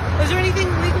 Yeah. Okay. Is there anything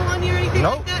legal on you or anything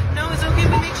Nope. like that? No, is it okay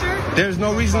if we make sure? There's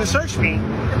no reason to search me.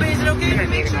 But is it okay if we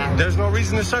make sure? There's no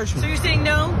reason to search So me. you're saying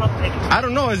no? I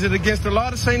don't know. Is it against the law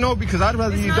to say no? Because I'd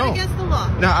rather It's you not don't. against the law.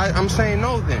 Now I'm saying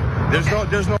no then. There's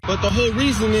no. But the whole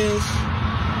reason is,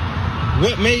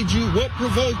 what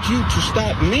provoked you to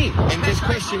stop me and just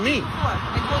question me?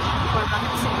 I told you before, but I'm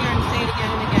going to sit here and say it again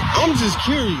and again. I'm just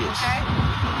curious. Okay?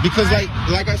 Because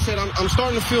like I said, I'm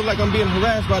starting to feel like I'm being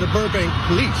harassed by the Burbank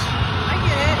police. I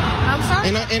get it. I'm sorry.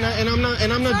 And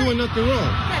I'm not doing nothing wrong.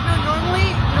 Yeah, no,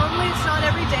 normally it's not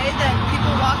every day that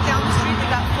people walk down the street, they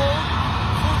got full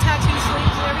tattoo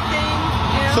sleeves and everything.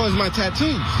 You know? So is my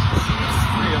tattoos.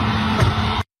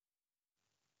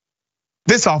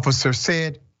 This officer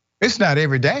said, it's not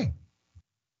every day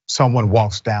someone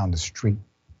walks down the street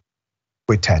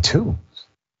with tattoos.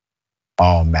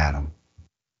 Oh, madam,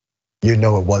 you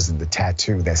know it wasn't the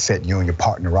tattoo that set you and your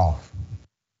partner off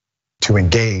to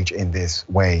engage in this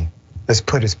way. Let's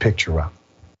put his picture up.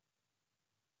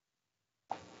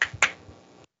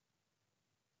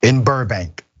 In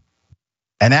Burbank,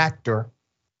 an actor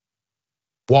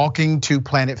walking to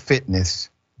Planet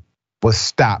Fitness was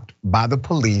stopped by the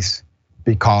police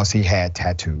because he had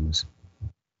tattoos.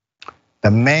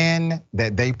 The man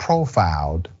that they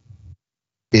profiled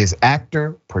is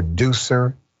actor,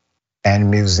 producer,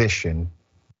 and musician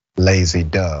Lazy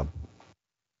Dub.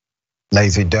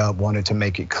 Lazy Dub wanted to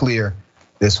make it clear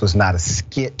this was not a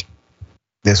skit.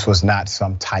 This was not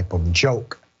some type of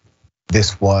joke.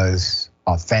 This was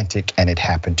authentic and it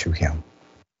happened to him.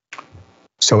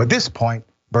 So at this point,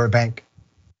 Burbank,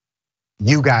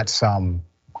 you got some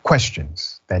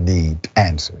questions that need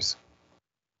answers.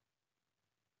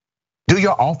 Do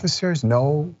your officers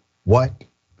know what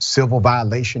civil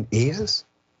violation is?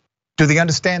 Do they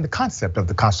understand the concept of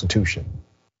the Constitution?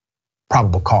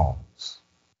 Probable cause,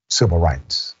 civil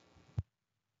rights.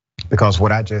 Because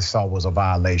what I just saw was a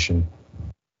violation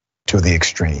to the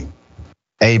extreme.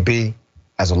 AB,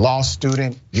 as a law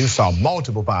student, you saw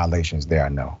multiple violations there, I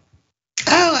know.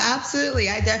 Oh, absolutely.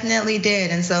 I definitely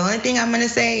did. And so the only thing I'm gonna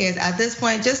say is at this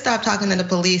point, just stop talking to the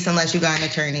police unless you got an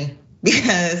attorney.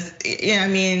 Because,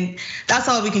 that's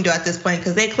all we can do at this point,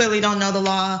 because they clearly don't know the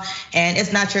law and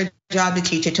it's not your job to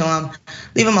teach it to them.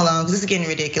 Leave them alone, because this is getting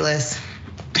ridiculous.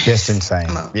 Just insane.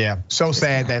 Yeah, so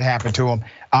sad that happened to him.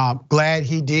 Glad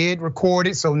he did record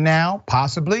it. So now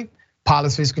possibly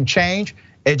policies can change,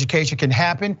 education can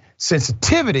happen,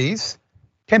 sensitivities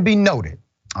can be noted.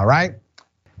 All right.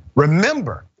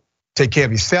 Remember, take care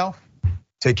of yourself,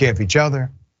 take care of each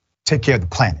other, take care of the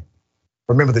planet.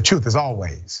 Remember, the truth is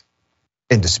always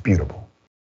indisputable.